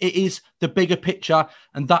now, and it is the bigger picture,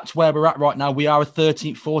 and that's where we're at right now. We are a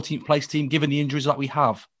 13th, 14th place team, given the injuries that we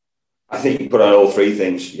have. I think you put on all three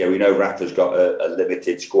things. We know Rafa's got a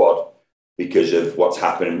limited squad because of what's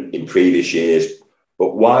happened in previous years.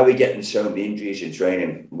 But why are we getting so many injuries in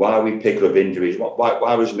training? Why are we picking up injuries?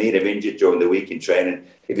 Why was Mina injured during the week in training?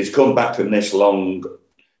 If he's come back from this long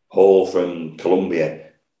haul from Colombia,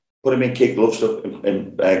 put him in kid glove stuff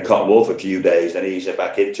and cotton wool for a few days, then ease it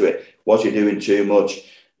back into it. Was he doing too much?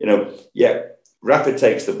 Rafa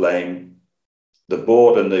takes the blame. The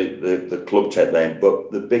board and the club take blame.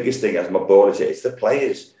 But the biggest thing, as my board is, it's the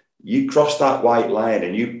players. You cross that white line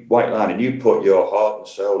and you put your heart and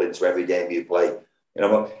soul into every game you play.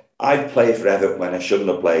 I played for Everton when I shouldn't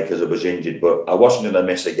have played because I was injured, but I wasn't going to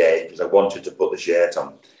miss a game because I wanted to put the shirt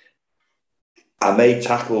on. I made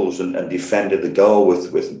tackles and defended the goal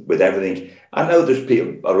with everything. I know there's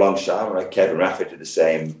people alongside me, like Kevin Rafford did the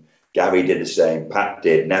same, Gary did the same, Pat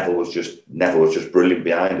did, Neville was just brilliant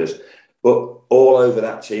behind us. But all over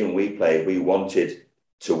that team we played, we wanted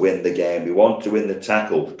to win the game. We wanted to win the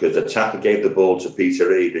tackle because the tackle gave the ball to Peter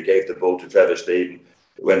Reid, who gave the ball to Trevor Steven,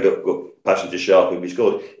 who ended up passing to Sharp and we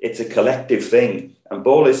scored. It's a collective thing. And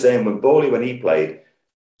Ball saying when he played,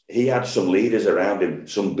 he had some leaders around him,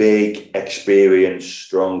 some big, experienced,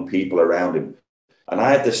 strong people around him. And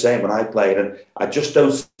I had the same when I played. And I just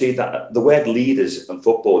don't see that. The word leaders in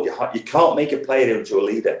football, you can't make a player into a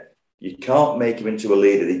leader. You can't make him into a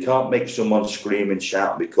leader. You can't make someone scream and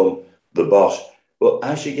shout and become the boss. But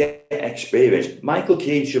as you get experience, Michael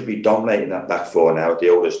Keane should be dominating that back four now, the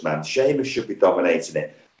oldest man. Seamus should be dominating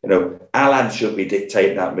it. Alan should be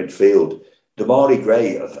dictating that midfield. Damari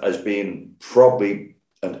Gray has been probably,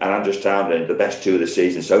 and Andrew Townsend, the best two of the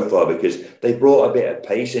season so far because they brought a bit of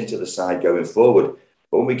pace into the side going forward.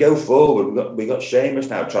 But when we go forward, we got Seamus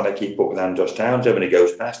now trying to keep up with Andros Townsend when he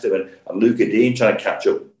goes past him, and Luca Dean trying to catch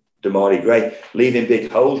up Damari Gray, leaving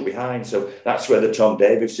big holes behind. So that's where the Tom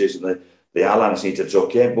Davis is and the Allans need to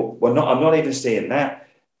tuck in. But I'm not even seeing that.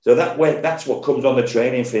 So that's what comes on the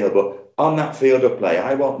training field. But on that field of play,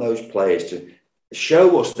 I want those players to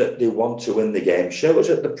show us that they want to win the game. Show us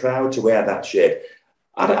that they're proud to wear that shirt.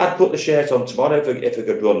 I'd put the shirt on tomorrow if I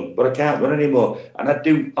could run, but I can't run anymore. And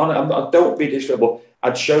I don't be disrespectful.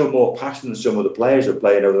 I'd show more passion than some of the players have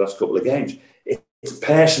played over the last couple of games. It's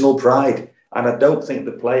personal pride. And I don't think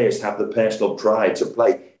the players have the personal pride to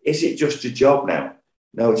play. Is it just a job now?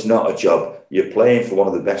 No, it's not a job. You're playing for one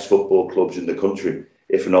of the best football clubs in the country,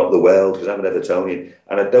 if not the world, because I'm an Evertonian.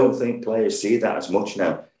 And I don't think players see that as much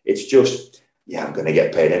now. It's just, I'm going to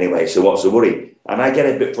get paid anyway, so what's the worry? And I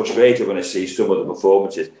get a bit frustrated when I see some of the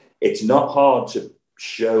performances. It's not hard to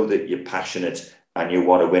show that you're passionate and you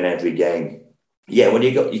want to win every game. Yeah, when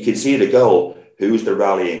you can see the goal, who's the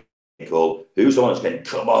rallying call, who's the one that's going,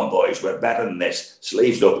 come on boys, we're better than this,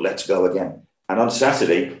 sleeves up, let's go again. And on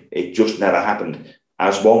Saturday, it just never happened.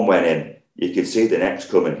 As one went in, you could see the next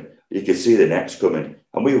coming.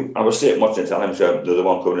 And I was sitting watching telling him, so there's the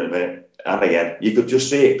one coming in a minute. And again, you could just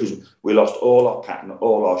see it because we lost all our pattern,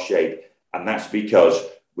 all our shape. And that's because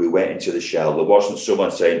we went into the shell. There wasn't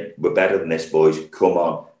someone saying, we're better than this, boys, come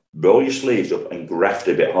on. Roll your sleeves up and graft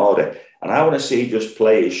a bit harder. And I want to see just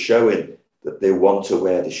players showing that they want to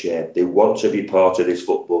wear the shirt. They want to be part of this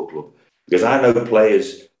football club. Because I know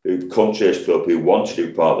players who come to this club who want to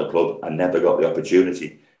be part of the club and never got the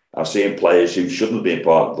opportunity. I've seen players who shouldn't have been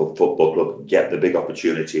part of the football club get the big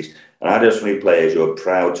opportunities. And I just need players who are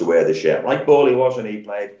proud to wear the shirt. Like Bawley was when he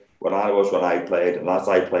played, when I played, and as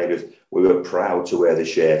I played, we were proud to wear the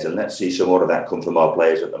shirt. And let's see some more of that come from our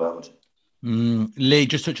players at the moment. Lee,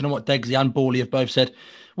 just touching on what Deggsy and Bawley have both said,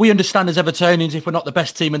 we understand as Evertonians if we're not the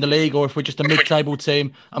best team in the league or if we're just a mid-table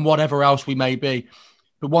team and whatever else we may be.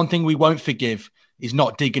 But one thing we won't forgive is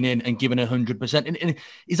not digging in and giving 100%. And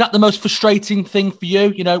is that the most frustrating thing for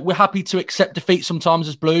you? You know, we're happy to accept defeat sometimes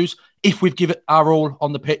as Blues if we've given our all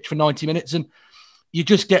on the pitch for 90 minutes. And you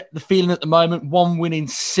just get the feeling at the moment, 1 win in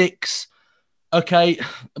 6. Okay,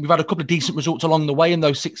 we've had a couple of decent results along the way in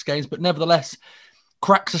those 6 games, but nevertheless,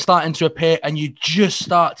 cracks are starting to appear and you just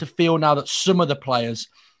start to feel now that some of the players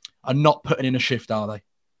are not putting in a shift, are they?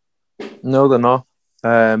 No, they're not.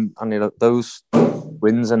 And those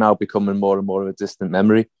wins are now becoming more and more of a distant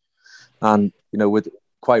memory. And, with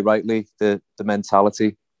quite rightly, the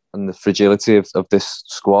mentality and the fragility of this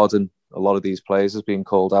squad and a lot of these players is being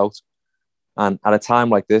called out. And at a time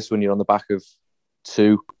like this, when you're on the back of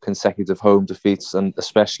 2 consecutive home defeats, and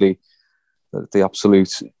especially the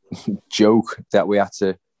absolute joke that we had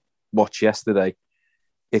to watch yesterday,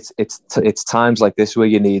 it's times like this where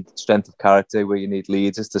you need strength of character, where you need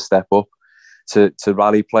leaders to step up, to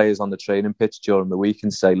rally players on the training pitch during the week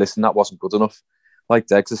and say, listen, that wasn't good enough. Like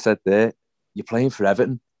Deggs has said there, you're playing for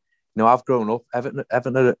Everton. I've grown up,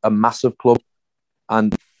 Everton are a massive club.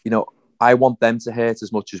 And, I want them to hurt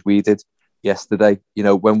as much as we did yesterday.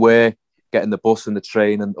 When we're getting the bus and the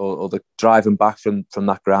train or the driving back from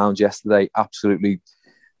that ground yesterday, absolutely,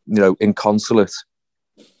 inconsolate.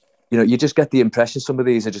 You just get the impression some of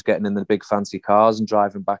these are just getting in the big fancy cars and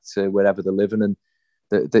driving back to wherever they're living, and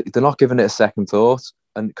they're not giving it a second thought.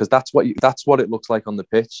 And because that's what it looks like on the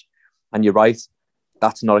pitch. And you're right,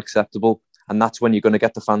 that's not acceptable. And that's when you're going to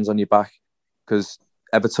get the fans on your back, because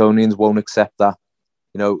Evertonians won't accept that.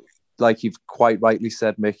 Like you've quite rightly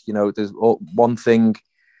said, Mick, there's one thing,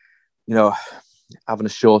 having a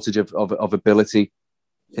shortage of ability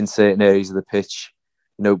in certain areas of the pitch.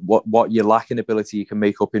 What you lack in ability, you can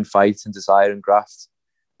make up in fight and desire and graft.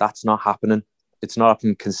 That's not happening. It's not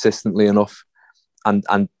happening consistently enough.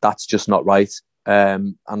 And that's just not right.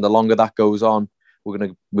 And the longer that goes on,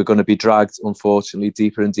 we're gonna be dragged, unfortunately,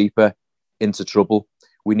 deeper and deeper into trouble.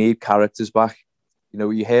 We need characters back.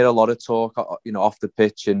 You hear a lot of talk, off the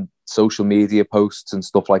pitch and social media posts and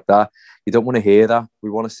stuff like that. You don't want to hear that. We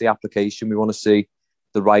want to see application. We want to see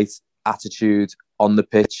the right attitude on the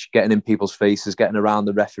pitch, getting in people's faces, getting around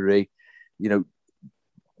the referee,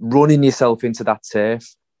 running yourself into that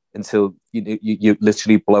turf until you're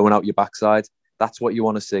literally blowing out your backside. That's what you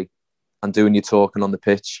want to see, and doing your talking on the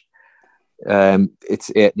pitch. It's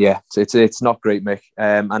not great, Mick.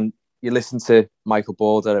 And you listen to Michael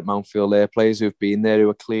Border at Mountfield there, players who've been there who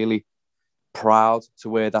are clearly proud to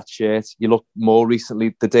wear that shirt. You look more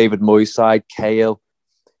recently, the David Moyes side, Cahill,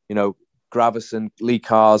 Gravison, Lee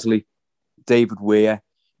Carsley, David Weir,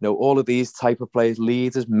 all of these type of players,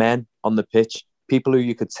 leaders, men on the pitch, people who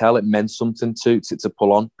you could tell it meant something to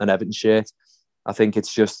pull on an Everton shirt. I think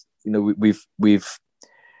it's just, we've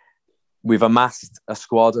we've amassed a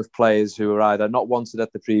squad of players who are either not wanted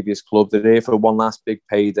at the previous club, they're here for one last big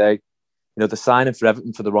payday. They're signing for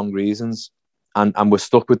Everton for the wrong reasons. And we're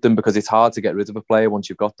stuck with them because it's hard to get rid of a player once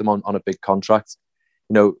you've got them on a big contract.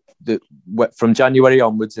 From January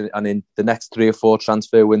onwards and in the next 3 or 4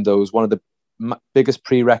 transfer windows, one of the biggest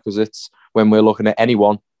prerequisites when we're looking at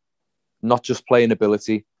anyone, not just playing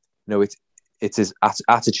ability, it's his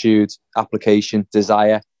attitude, application,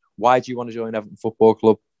 desire. Why do you want to join Everton Football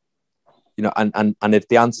Club? And if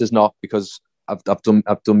the answer's not because I've done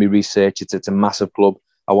my research, it's a massive club.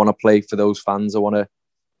 I want to play for those fans. I want to,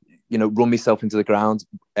 run myself into the ground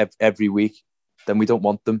every week. Then we don't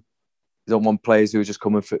want them. We don't want players who are just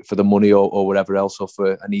coming for the money or whatever else, or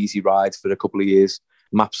for an easy ride for a couple of years.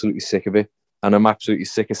 I'm absolutely sick of it. And I'm absolutely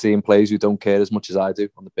sick of seeing players who don't care as much as I do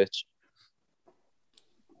on the pitch.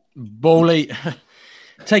 Bowley,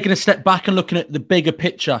 taking a step back and looking at the bigger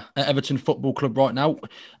picture at Everton Football Club right now,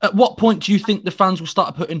 at what point do you think the fans will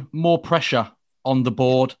start putting more pressure on the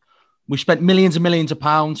board? We spent millions and millions of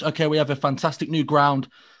pounds. Okay, we have a fantastic new ground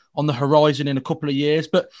on the horizon in a couple of years,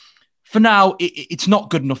 but for now, it's not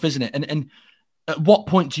good enough, isn't it? And at what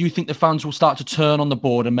point do you think the fans will start to turn on the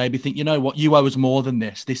board and maybe think, you know what, you owe us more than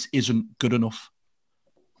this. This isn't good enough.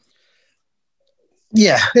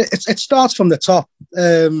 Yeah, it starts from the top.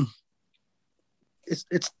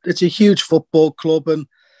 It's a huge football club, and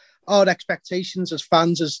our expectations as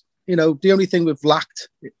fans, the only thing we've lacked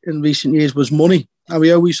in recent years was money, and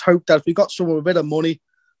we always hoped that if we got someone with a bit of money,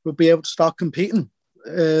 we'll be able to start competing.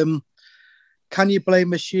 Can you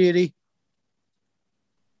blame Mashiri?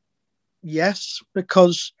 Yes,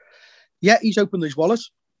 because he's opened his wallet,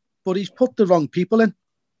 but he's put the wrong people in.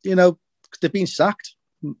 They've been sacked.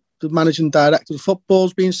 The managing director of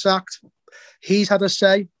football's been sacked. He's had a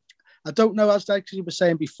say. I don't know, as you were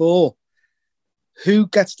saying before, who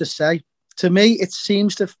gets the say. To me, it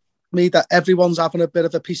seems to me that everyone's having a bit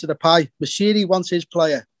of a piece of the pie. Mashiri wants his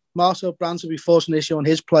player. Marcel Brands will be forcing an issue on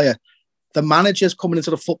his player. The manager's coming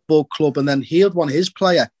into the football club, and then he'll want his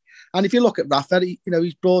player. And if you look at Rafa,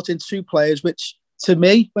 he's brought in 2 players, which to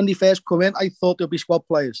me, when they first come in, I thought they'd be squad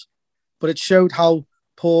players. But it showed how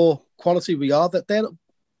poor quality we are, that they're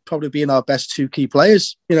probably being our best 2 key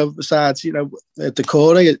players, besides,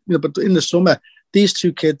 Decore. But in the summer, these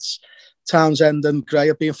 2 kids, Townsend and Gray,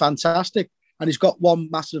 have been fantastic. And he's got one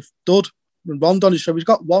massive dud. And Rondon, so he's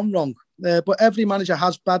got one wrong. But every manager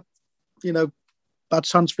has bad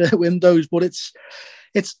transfer windows. But it's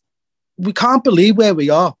we can't believe where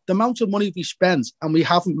we are. The amount of money we spend and we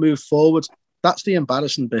haven't moved forward. That's the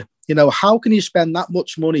embarrassing bit. How can you spend that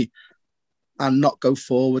much money and not go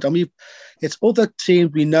forward? I mean, it's other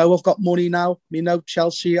teams we know have got money now. We know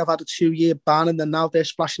Chelsea have had a 2-year ban, and then now they're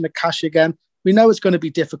splashing the cash again. We know it's going to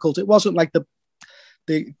be difficult. It wasn't like the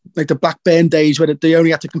Blackburn days where they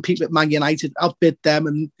only had to compete with Man United, outbid them,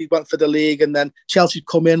 and he went for the league, and then Chelsea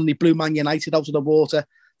come in and he blew Man United out of the water.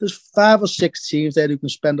 There's 5 or 6 teams there who can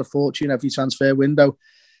spend a fortune every transfer window.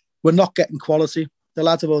 We're not getting quality. The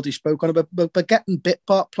lads have already spoken about, but getting bit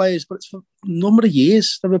part players, but it's for a number of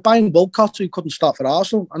years. They were buying Walcott, who couldn't start for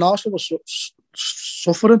Arsenal, and Arsenal was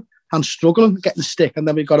suffering and struggling, getting stick. And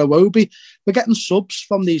then we've got Iwobi. We're getting subs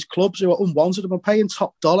from these clubs who are unwanted, and we're paying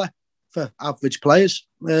top dollar for average players.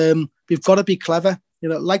 We've got to be clever,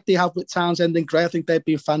 like they have with Townsend and Gray. I think they've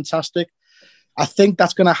been fantastic. I think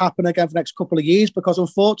that's going to happen again for the next couple of years, because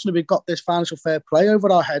unfortunately we've got this financial fair play over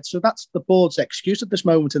our heads. So that's the board's excuse at this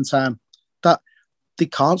moment in time, that they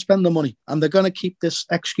can't spend the money, and they're going to keep this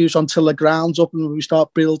excuse until the ground's up and we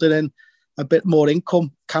start building in a bit more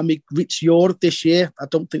income. Can we reach Europe this year? I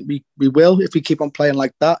don't think we will if we keep on playing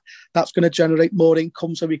like that. That's going to generate more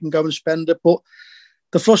income so we can go and spend it. But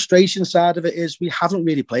the frustration side of it is we haven't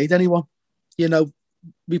really played anyone.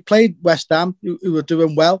 We played West Ham, who were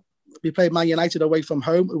doing well. We played Man United away from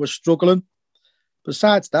home, who were struggling.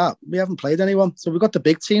 Besides that, we haven't played anyone. So we've got the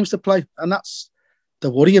big teams to play, and that's the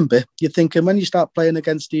worrying bit. You're thinking when you start playing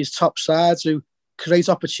against these top sides who create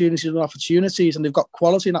opportunities, and they've got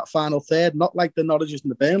quality in that final third, not like the Norwiches and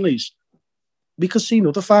the Burnleys, we could see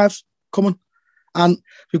another 5 coming. And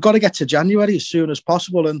we've got to get to January as soon as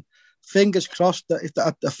possible. And fingers crossed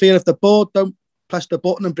that I feel if the board don't press the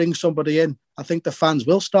button and bring somebody in, I think the fans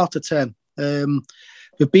will start to turn.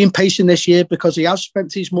 We've been patient this year because he has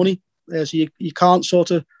spent his money, so you can't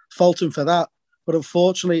sort of fault him for that. But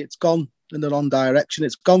unfortunately, it's gone in the wrong direction.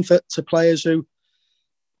 It's gone to players who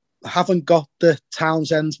haven't got the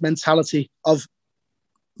Townsend mentality of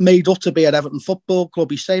made up to be at Everton Football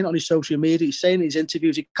Club. He's saying it on his social media, he's saying in his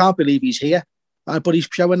interviews, he can't believe he's here. But he's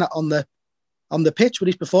showing that on the pitch with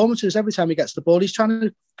his performances. Every time he gets the ball, he's trying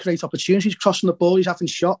to create opportunities, he's crossing the ball, he's having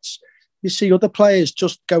shots. you see other players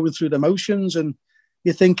just going through the motions, and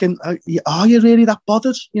you're thinking, are you really that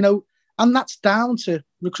bothered? And that's down to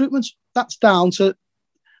recruitment.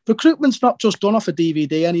 Recruitment's not just done off a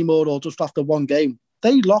DVD anymore or just after one game.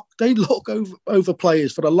 They look over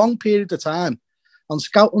players for a long period of time on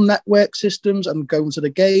scouting network systems and going to the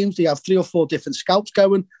games. They have 3 or 4 different scouts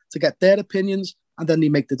going to get their opinions, and then they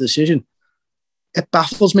make the decision. It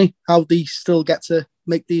baffles me how they still get to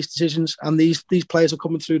make these decisions, and these players are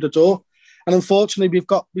coming through the door. And unfortunately,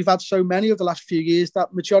 we've had so many over the last few years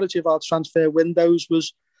that majority of our transfer windows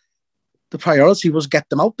was the priority was get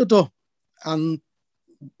them out the door, and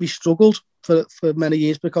we struggled for many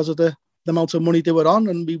years because of the amount of money they were on,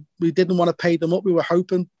 and we didn't want to pay them up. We were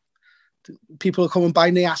hoping people are coming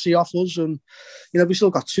by Niasse off us, and we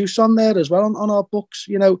still got Tucson there as well on our books.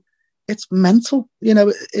 It's mental.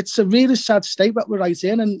 It's a really sad state that we're right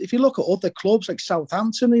in. And if you look at other clubs like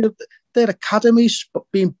Southampton, their academies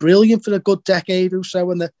been brilliant for a good decade or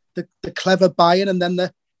so, and the clever buying, and then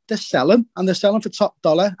they're selling, and they're selling for top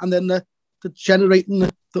dollar, and then they're generating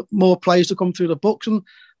the more players to come through the books. And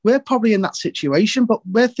we're probably in that situation, but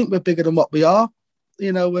we think we're bigger than what we are,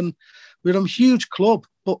 and we're a huge club,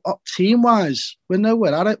 but team-wise, we're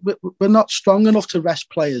nowhere at it. We're not strong enough to rest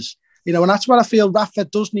players, and that's what I feel Rafa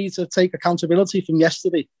does need to take accountability from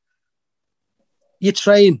yesterday. You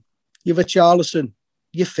train, you're Richarlison,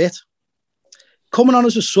 you're fit. Coming on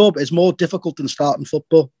as a sub is more difficult than starting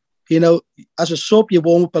football. As a sub, you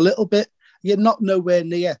warm up a little bit. You're not nowhere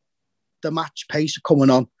near the match pace coming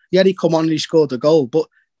on. Yeah, he come on and he scored a goal, but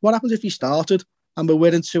what happens if he started and we're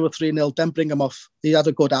winning 2 or 3-0, then bring him off? He had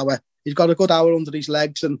a good hour. He's got a good hour under his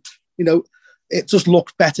legs, and it just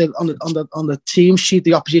looked better on the team sheet.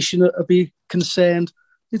 The opposition would be concerned.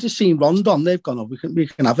 They just seen Rondon. They've gone, we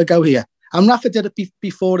can have a go here. And Rafa did it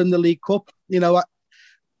before in the League Cup.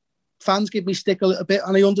 Fans give me stick a little bit,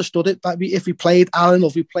 and I understood it. But if we played Allen or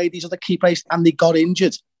if we played these other key players and they got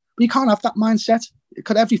injured, but you can't have that mindset.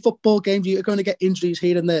 Because every football game, you're going to get injuries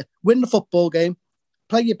here and there. Win the football game,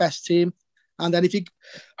 play your best team, and then if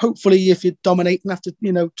you're dominating after 2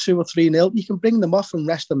 or 3-0, you can bring them off and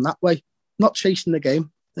rest them that way. Not chasing the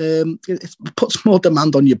game. It puts more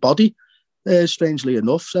demand on your body, strangely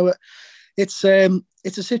enough. So it's a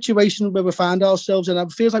situation where we find ourselves in.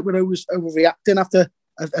 It feels like we're always overreacting after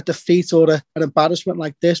a defeat or an embarrassment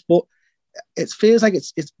like this, but it feels like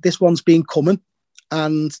it's this one's been coming.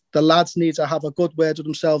 And the lads need to have a good word with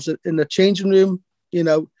themselves in the changing room,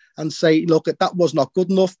 and say, look, that was not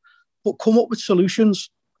good enough, but come up with solutions.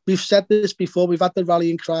 We've said this before. We've had the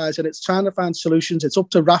rallying cries, and it's trying to find solutions. It's up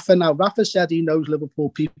to Rafa now. Rafa said he knows Liverpool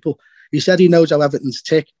people. He said he knows how Everton's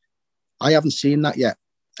tick. I haven't seen that yet.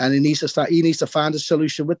 And he needs to find a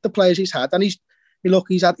solution with the players he's had. And he's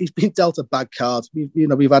been dealt a bad card.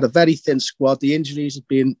 We've had a very thin squad. The injuries have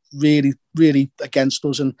been really, really against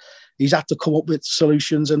us, and he's had to come up with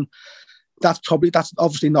solutions, and that's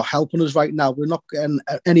obviously not helping us right now. We're not getting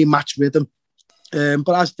any match rhythm. But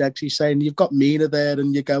as Deggsy's saying, you've got Mina there,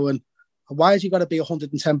 and you're going, why has he got to be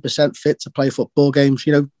 110% fit to play football games?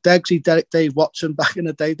 Deggsy, Derek, Dave Watson back in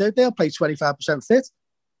the day, they'll play 25% fit.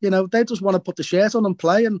 They just want to put the shirt on and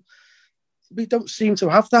play, and we don't seem to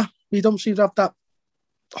have that. We don't seem to have that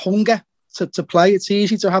hunger to play. It's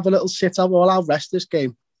easy to have a little sit out, well, I'll rest this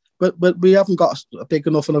game. But we haven't got a big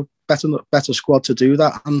enough and a better squad to do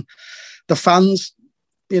that. And the fans,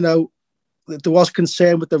 there was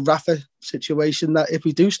concern with the Rafa situation that if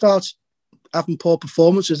we do start having poor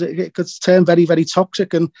performances, it could turn very, very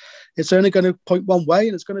toxic, and it's only going to point one way,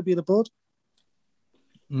 and it's going to be the board.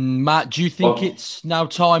 Matt, do you think it's now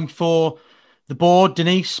time for the board,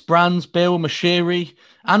 Denise, Brands, Bill, Mashiri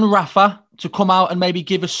and Rafa to come out and maybe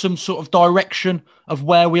give us some sort of direction of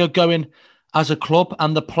where we are going as a club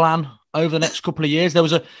and the plan over the next couple of years? There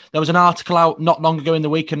was an article out not long ago in the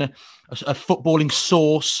week, and a footballing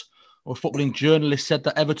source or a footballing journalist said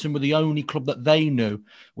that Everton were the only club that they knew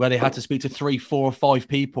where they had to speak to 3, 4 or 5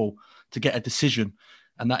 people to get a decision,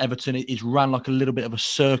 and that Everton is ran like a little bit of a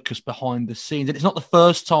circus behind the scenes. And it's not the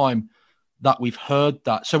first time that we've heard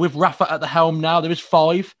that. So with Rafa at the helm now, there is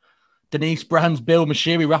 5. Denise, Brands, Bill,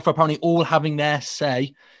 Mashiri, Rafa apparently all having their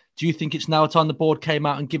say. Do you think it's now time the board came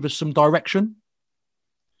out and give us some direction?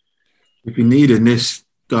 We've been needing this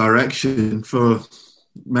direction for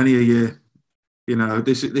many a year.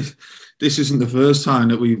 This isn't the first time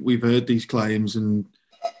that we've heard these claims, and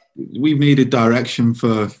we've needed direction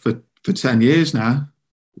for 10 years now.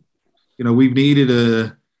 We've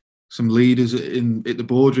needed some leaders at the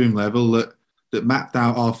boardroom level that mapped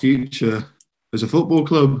out our future as a football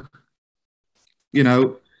club.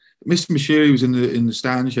 Mr. Mashiri was in the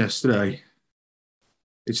stands yesterday,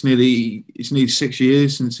 It's nearly 6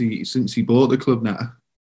 years since he bought the club now.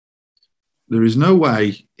 There is no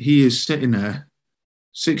way he is sitting there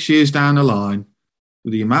 6 years down the line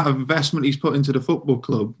with the amount of investment he's put into the football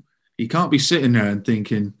club. He can't be sitting there and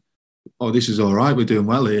thinking, "Oh, this is all right. We're doing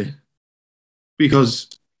well here," because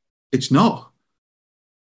it's not.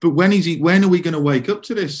 But when are we going to wake up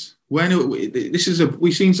to this? It's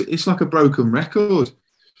like a broken record.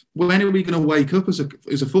 When are we going to wake up as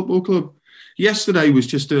a football club? Yesterday was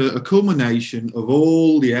just a culmination of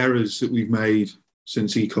all the errors that we've made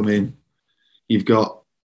since he come in.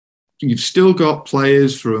 You've still got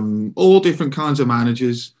players from all different kinds of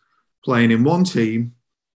managers playing in one team.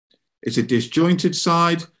 It's a disjointed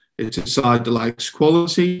side. It's a side that lacks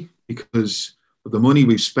quality because of the money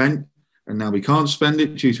we've spent, and now we can't spend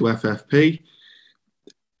it due to FFP.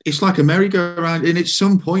 It's like a merry-go-round, and at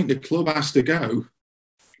some point the club has to go.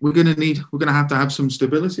 We're going to have to have some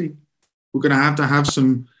stability. We're going to have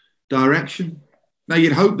some direction. Now,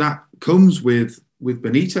 you'd hope that comes with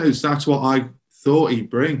Benitez. That's what I thought he'd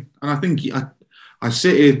bring, and I think I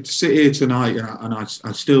sit here tonight, and I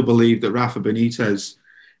still believe that Rafa Benitez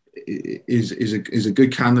is a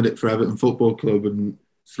good candidate for Everton Football Club. And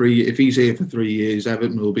if he's here for 3 years,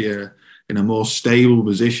 Everton will be in a more stable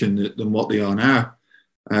position than what they are now.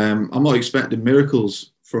 I'm not expecting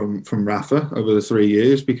miracles from Rafa over the 3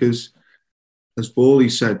 years because, as Bawley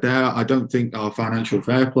said there, I don't think our financial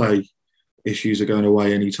fair play issues are going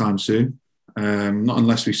away anytime soon. Not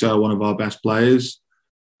unless we sell one of our best players.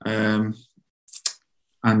 And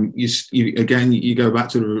you go back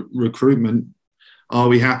to recruitment. Are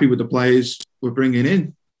we happy with the players we're bringing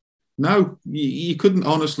in? No, you couldn't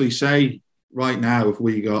honestly say right now if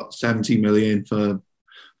we got 70 million for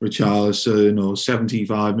Richarlison or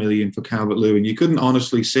 75 million for Calvert-Lewin. You couldn't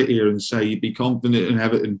honestly sit here and say you'd be confident in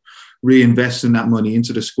Everton reinvesting that money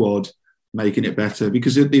into the squad, making it better,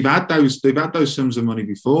 because they've had those sums of money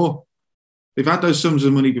before. They've had those sums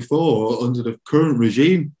of money before under the current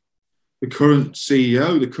regime, the current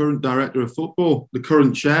CEO, the current director of football, the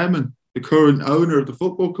current chairman, the current owner of the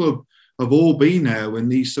football club have all been there when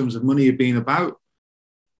these sums of money have been about.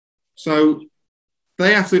 So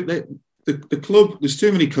they have to. The club. There's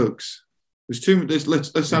too many cooks. Let's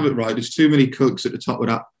have it right. There's too many cooks at the top of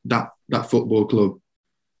that football club.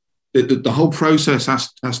 The whole process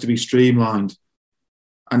has to be streamlined,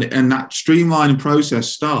 and that streamlining process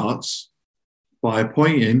starts by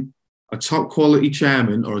appointing a top quality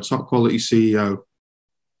chairman or a top quality CEO,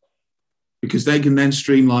 because they can then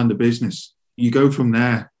streamline the business. You go from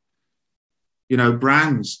there. You know,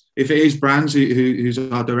 Brands, if it is Brands who's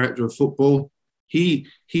our director of football, he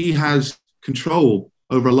has control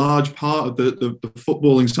over a large part of the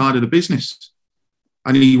footballing side of the business.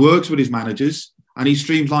 And he works with his managers and he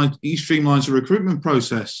streamlines the recruitment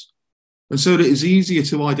process. And so that it's easier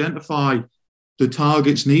to identify the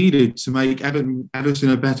targets needed to make Everton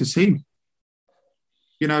a better team.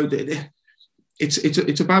 You know,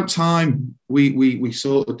 it's about time we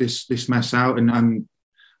sorted this mess out,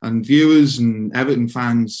 and viewers and Everton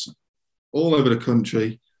fans all over the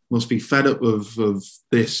country must be fed up of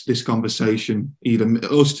this conversation. Either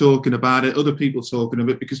us talking about it, other people talking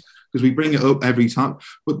about it, because we bring it up every time.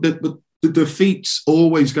 But the defeats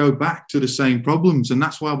always go back to the same problems, and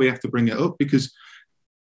that's why we have to bring it up, because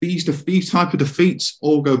these type of defeats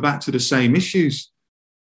all go back to the same issues.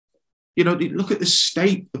 You know, look at the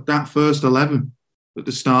state of that first 11 at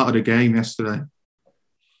the start of the game yesterday.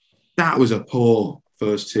 That was a poor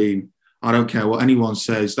first team. I don't care what anyone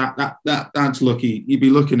says. That's lucky. You'd be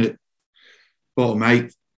looking at bottom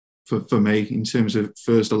 8 for me in terms of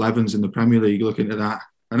first 11s in the Premier League. Looking at that,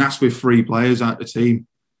 and that's with 3 players out of the team.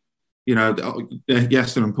 You know,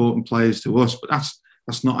 yes, they're important players to us, but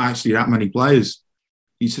that's not actually that many players.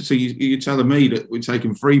 So you're telling me that we're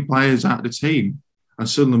taking 3 players out of the team, and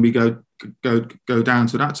suddenly we go down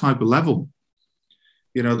to that type of level.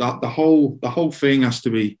 You know, the whole thing has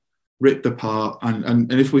to be ripped apart.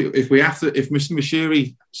 And if Mr.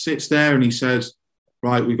 Mashiri sits there and he says,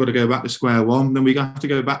 right, we've got to go back to square one, then we have to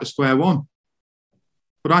go back to square one.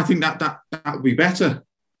 But I think that would be better,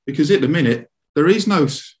 because at the minute there is no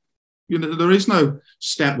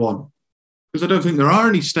step one, because I don't think there are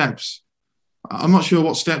any steps. I'm not sure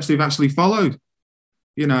what steps they've actually followed.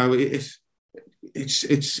 You know, it's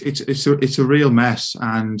a real mess.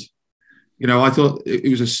 And you know, I thought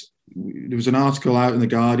there was an article out in the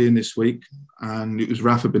Guardian this week, and it was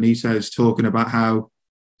Rafa Benitez talking about how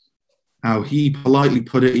he politely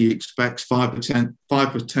put it, he expects 5 to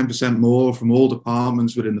 10% more from all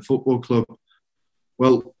departments within the football club.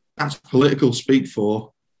 Well, that's political speak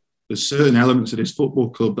for. There's certain elements of this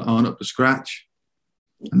football club that aren't up to scratch.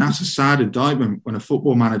 And that's a sad indictment when a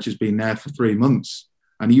football manager's been there for 3 months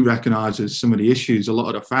and he recognises some of the issues a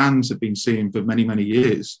lot of the fans have been seeing for many, many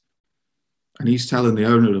years. And he's telling the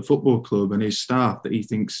owner of the football club and his staff that he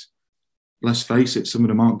thinks, let's face it, some of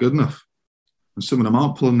them aren't good enough. And some of them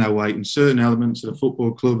aren't pulling their weight, and certain elements of the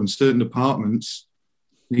football club and certain departments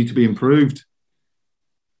need to be improved.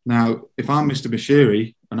 Now, if I'm Mr.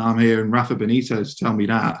 Bashiri and I'm hearing Rafa Benitez tell me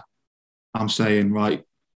that, I'm saying, right,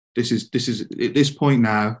 this is at this point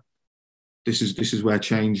now, this is where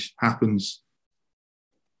change happens.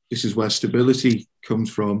 This is where stability comes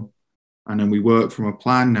from. And then we work from a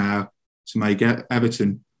plan now to make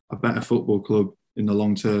Everton a better football club in the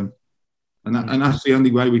long term. And that's the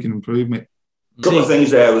only way we can improve it. A couple of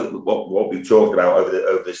things there, what we've talked about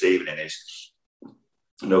over this evening is,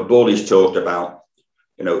 Bowley's talked about,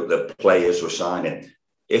 the players we're signing.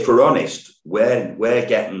 If we're honest, we're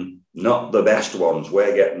getting not the best ones.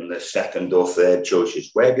 We're getting the second or third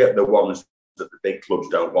choices. We're getting the ones that the big clubs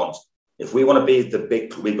don't want. If we want to be the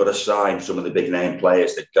big, we've got to sign some of the big name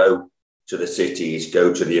players that go to the Cities,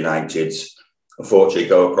 go to the Uniteds, unfortunately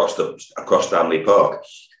go across Stanley Park.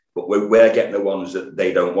 But we're getting the ones that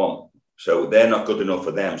they don't want. So they're not good enough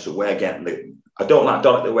for them. So we're getting I don't like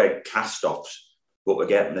the word cast-offs, but we're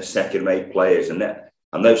getting the second-rate players. And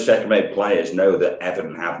those second-rate players know that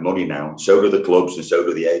Everton have money now. So do the clubs and so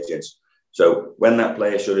do the agents. So when that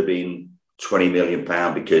player should have been £20 million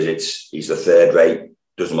because he's the third rate,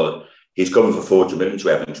 doesn't matter. He's coming for 40 million to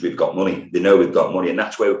Everton because we've got money. They know we've got money. And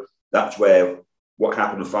that's where what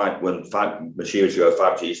happened 6 years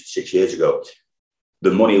ago.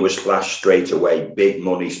 The money was splashed straight away, big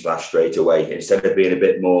money splashed straight away, instead of being a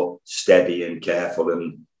bit more steady and careful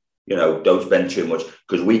and, don't spend too much,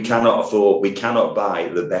 because we cannot buy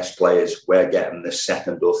the best players. We're getting the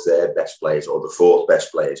second or third best players or the fourth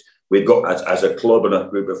best players. We've got, as a club and a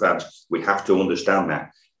group of fans, we have to understand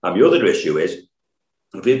that. And the other issue is,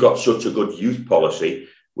 if we've got such a good youth policy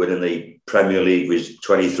within the Premier League with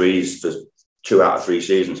 23s for 2 out of 3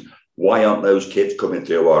 seasons, why aren't those kids coming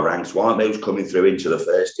through our ranks? Why aren't those coming through into the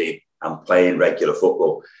first team and playing regular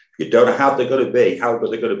football? You don't know how good they're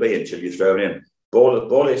going to be until you're thrown in.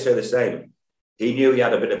 Bowley said the same. He knew he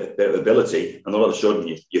had a bit of ability, and all of a sudden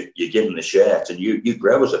you give him the shirt, and you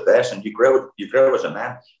grow as a person, you grow as a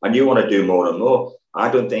man, and you want to do more and more. I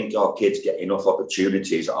don't think our kids get enough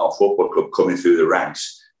opportunities at our football club coming through the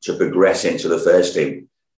ranks to progress into the first team.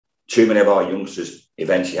 Too many of our youngsters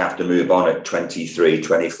eventually have to move on at 23,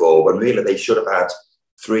 24, when really they should have had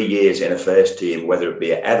 3 years in a first team, whether it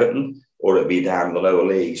be at Everton or it be down in the lower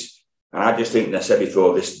leagues. And I just think, as I said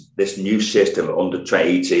before, this new system of under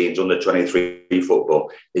 18s, under 23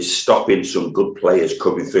 football is stopping some good players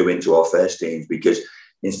coming through into our first teams, because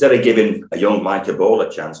instead of giving a young Micah Ball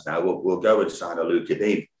a chance now, we'll go and sign a Luca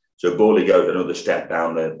Dean. So Bowley goes another step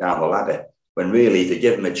down the ladder, when really, if you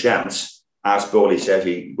give him a chance, as Bowley says,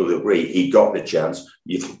 he will agree, he got the chance.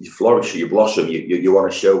 You flourish, you blossom, you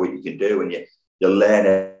want to show what you can do, and you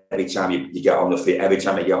learn every time you get on the field, every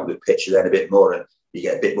time you get on the pitch, you learn a bit more, and you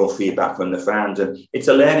get a bit more feedback from the fans. And it's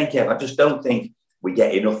a learning curve. I just don't think we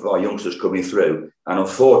get enough of our youngsters coming through. And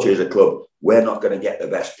unfortunately, as a club, we're not going to get the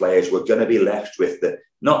best players. We're going to be left with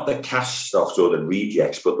not the cast-offs or the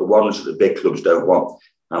rejects, but the ones that the big clubs don't want.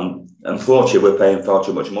 And unfortunately, we're paying far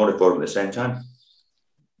too much money for them at the same time.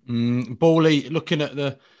 Bowley, looking at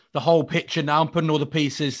the whole picture now and putting all the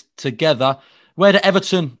pieces together, where do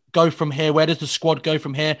Everton go from here? Where does the squad go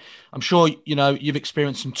from here? I'm sure, you've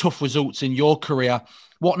experienced some tough results in your career.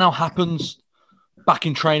 What now happens back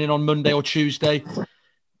in training on Monday or Tuesday?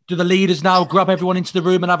 Do the leaders now grab everyone into the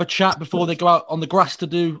room and have a chat before they go out on the grass to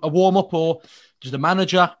do a warm-up, or does the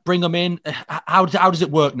manager bring them in? How does it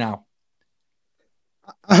work now?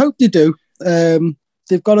 I hope they do.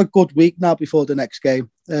 They've got a good week now before the next game.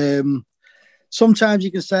 Sometimes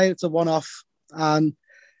you can say it's a one-off, and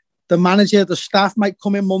the manager, the staff might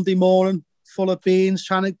come in Monday morning full of beans,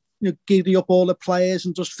 trying to giddy up all the players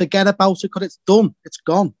and just forget about it because it's done. It's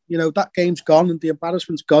gone. That game's gone and the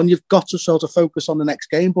embarrassment's gone. You've got to sort of focus on the next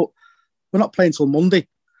game, but we're not playing till Monday.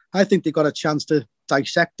 I think they've got a chance to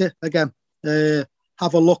dissect it again,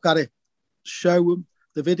 have a look at it, show them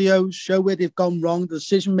the videos, show where they've gone wrong, the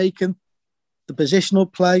decision-making, the positional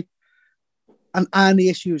play, and iron the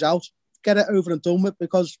issues out. Get it over and done with,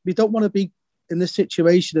 because we don't want to be in this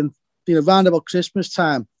situation and around about Christmas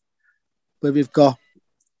time where we've got,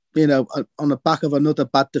 on the back of another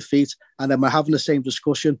bad defeat, and then we're having the same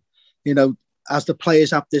discussion, as the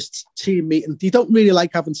players have this team meeting. You don't really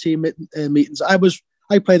like having team meetings.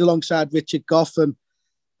 I played alongside Richard Goff, and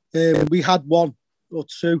we had 1 or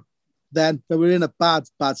 2 then, but we were in a bad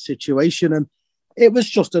situation, and it was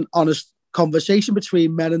just an honest conversation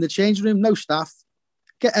between men in the changing room, no staff,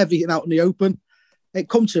 get everything out in the open. It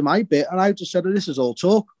come to my bit, and I just said, this is all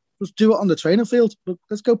talk. Let's do it on the training field. But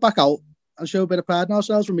let's go back out and show a bit of pride in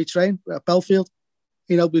ourselves when we train at Belfield.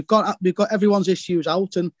 We've got everyone's issues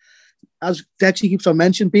out, and as Dexy keeps on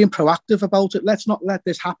mentioning, being proactive about it. Let's not let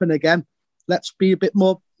this happen again. Let's be a bit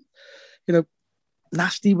more,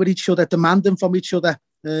 nasty with each other, demanding from each other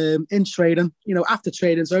in training. After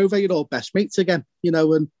training's over, you're all best mates again,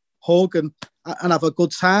 and hug and have a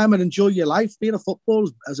good time and enjoy your life. Being a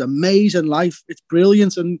footballer is an amazing life. It's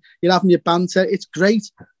brilliant, and you're having your banter. It's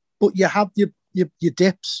great, but you have your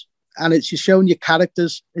dips, and you're showing your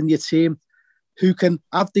characters in your team who can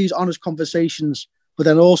have these honest conversations, but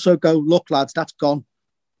then also go, look, lads, that's gone.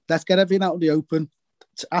 Let's get everything out in the open.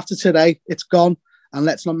 After today, it's gone, and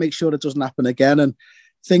let's not make sure it doesn't happen again. And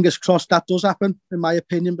fingers crossed that does happen, in my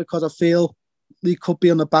opinion, because I feel we could be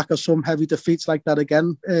on the back of some heavy defeats like that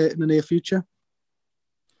again in the near future.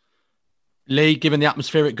 Lee, given the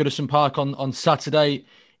atmosphere at Goodison Park on Saturday,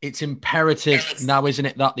 it's imperative now, isn't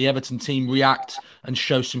it, that the Everton team react and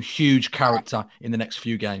show some huge character in the next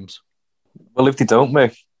few games? Well, if they don't,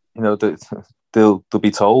 Mick, they'll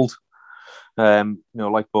be told.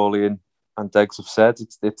 Like Bowley and Deggs have said,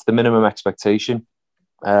 it's the minimum expectation.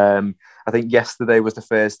 I think yesterday was the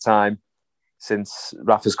first time since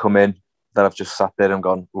Rafa's come in that I've just sat there and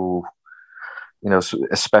gone, ooh,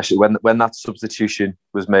 especially when that substitution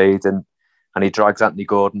was made and he drags Anthony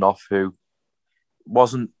Gordon off, who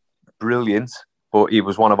wasn't brilliant, but he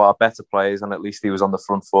was one of our better players, and at least he was on the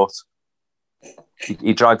front foot.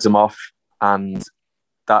 He drags him off, and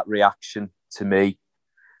that reaction to me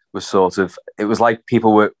was it was like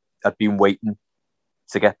people had been waiting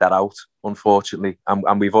to get that out, unfortunately.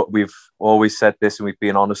 And we've always said this, and we've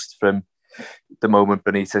been honest from the moment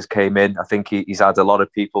Benitez came in. I think he's had a lot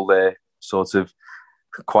of people there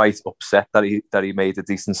quite upset that he made a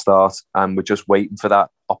decent start, and we're just waiting for that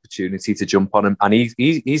opportunity to jump on him. And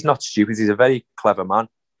he's not stupid. He's a very clever man.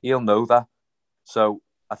 He'll know that. So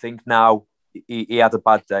I think now he had a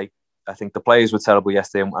bad day. I think the players were terrible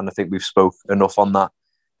yesterday, and I think we've spoke enough on that.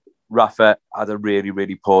 Rafa had a really,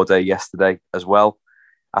 really poor day yesterday as well.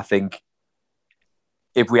 I think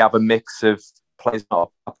if we have a mix of players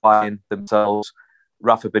not applying themselves,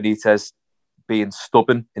 Rafa Benitez being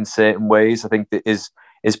stubborn in certain ways, I think that his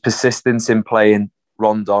persistence in playing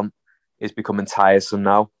Rondon is becoming tiresome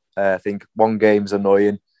now. I think one game's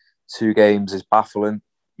annoying, 2 games is baffling.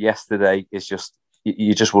 Yesterday is just,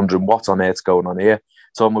 you're just wondering what on earth's going on here.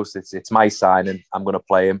 It's almost, it's my signing, I'm going to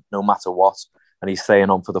play him no matter what, and he's staying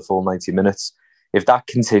on for the full 90 minutes. If that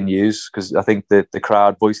continues, because I think the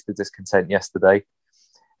crowd voiced the discontent yesterday,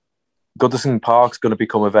 Goodison Park's going to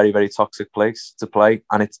become a very, very toxic place to play,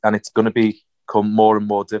 and it's going to become more and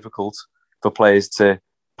more difficult for players to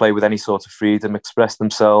play with any sort of freedom, express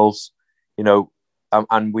themselves,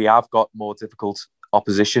 and we have got more difficult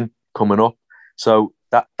opposition coming up. So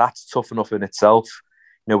that's tough enough in itself.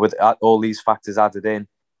 With all these factors added in,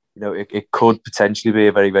 it could potentially be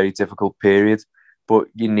a very, very difficult period. But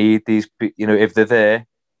you need these, if they're there,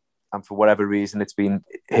 and for whatever reason it's been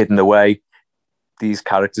hidden away, these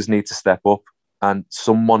characters need to step up, and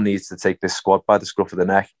someone needs to take this squad by the scruff of the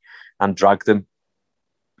neck and drag them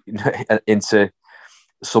into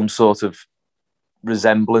some sort of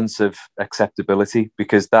resemblance of acceptability,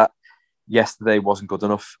 because that yesterday wasn't good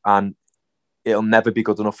enough, and it'll never be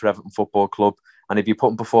good enough for Everton Football Club. And if you're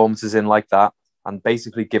putting performances in like that and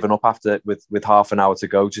basically giving up after with half an hour to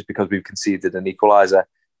go just because we've conceded an equaliser,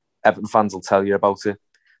 Everton fans will tell you about it.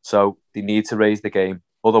 So they need to raise the game.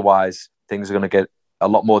 Otherwise, things are going to get a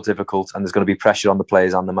lot more difficult, and there's going to be pressure on the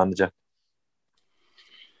players and the manager.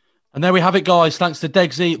 And there we have it, guys. Thanks to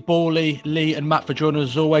Degsy, Bawley, Lee and Matt for joining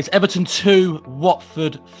us as always. Everton 2,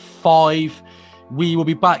 Watford 5. We will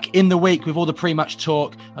be back in the week with all the pre-match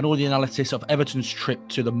talk and all the analysis of Everton's trip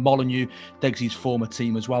to the Molineux, Degsy's former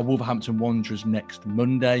team as well. Wolverhampton Wanderers next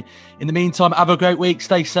Monday. In the meantime, have a great week.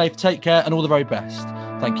 Stay safe, take care, and all the very best.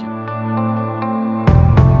 Thank you.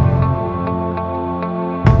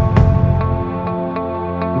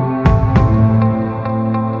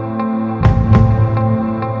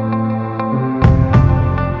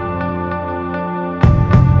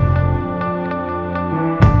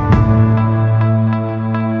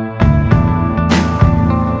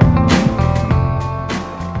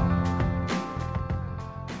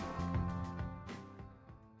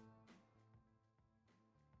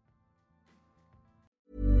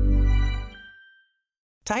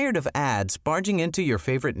 Tired of ads barging into your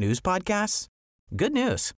favorite news podcasts? Good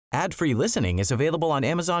news. Ad-free listening is available on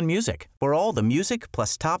Amazon Music for all the music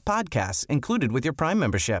plus top podcasts included with your Prime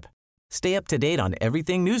membership. Stay up to date on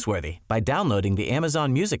everything newsworthy by downloading the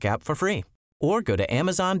Amazon Music app for free or go to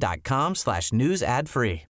amazon.com/news ad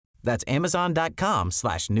free. That's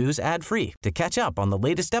amazon.com/news ad free to catch up on the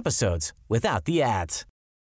latest episodes without the ads.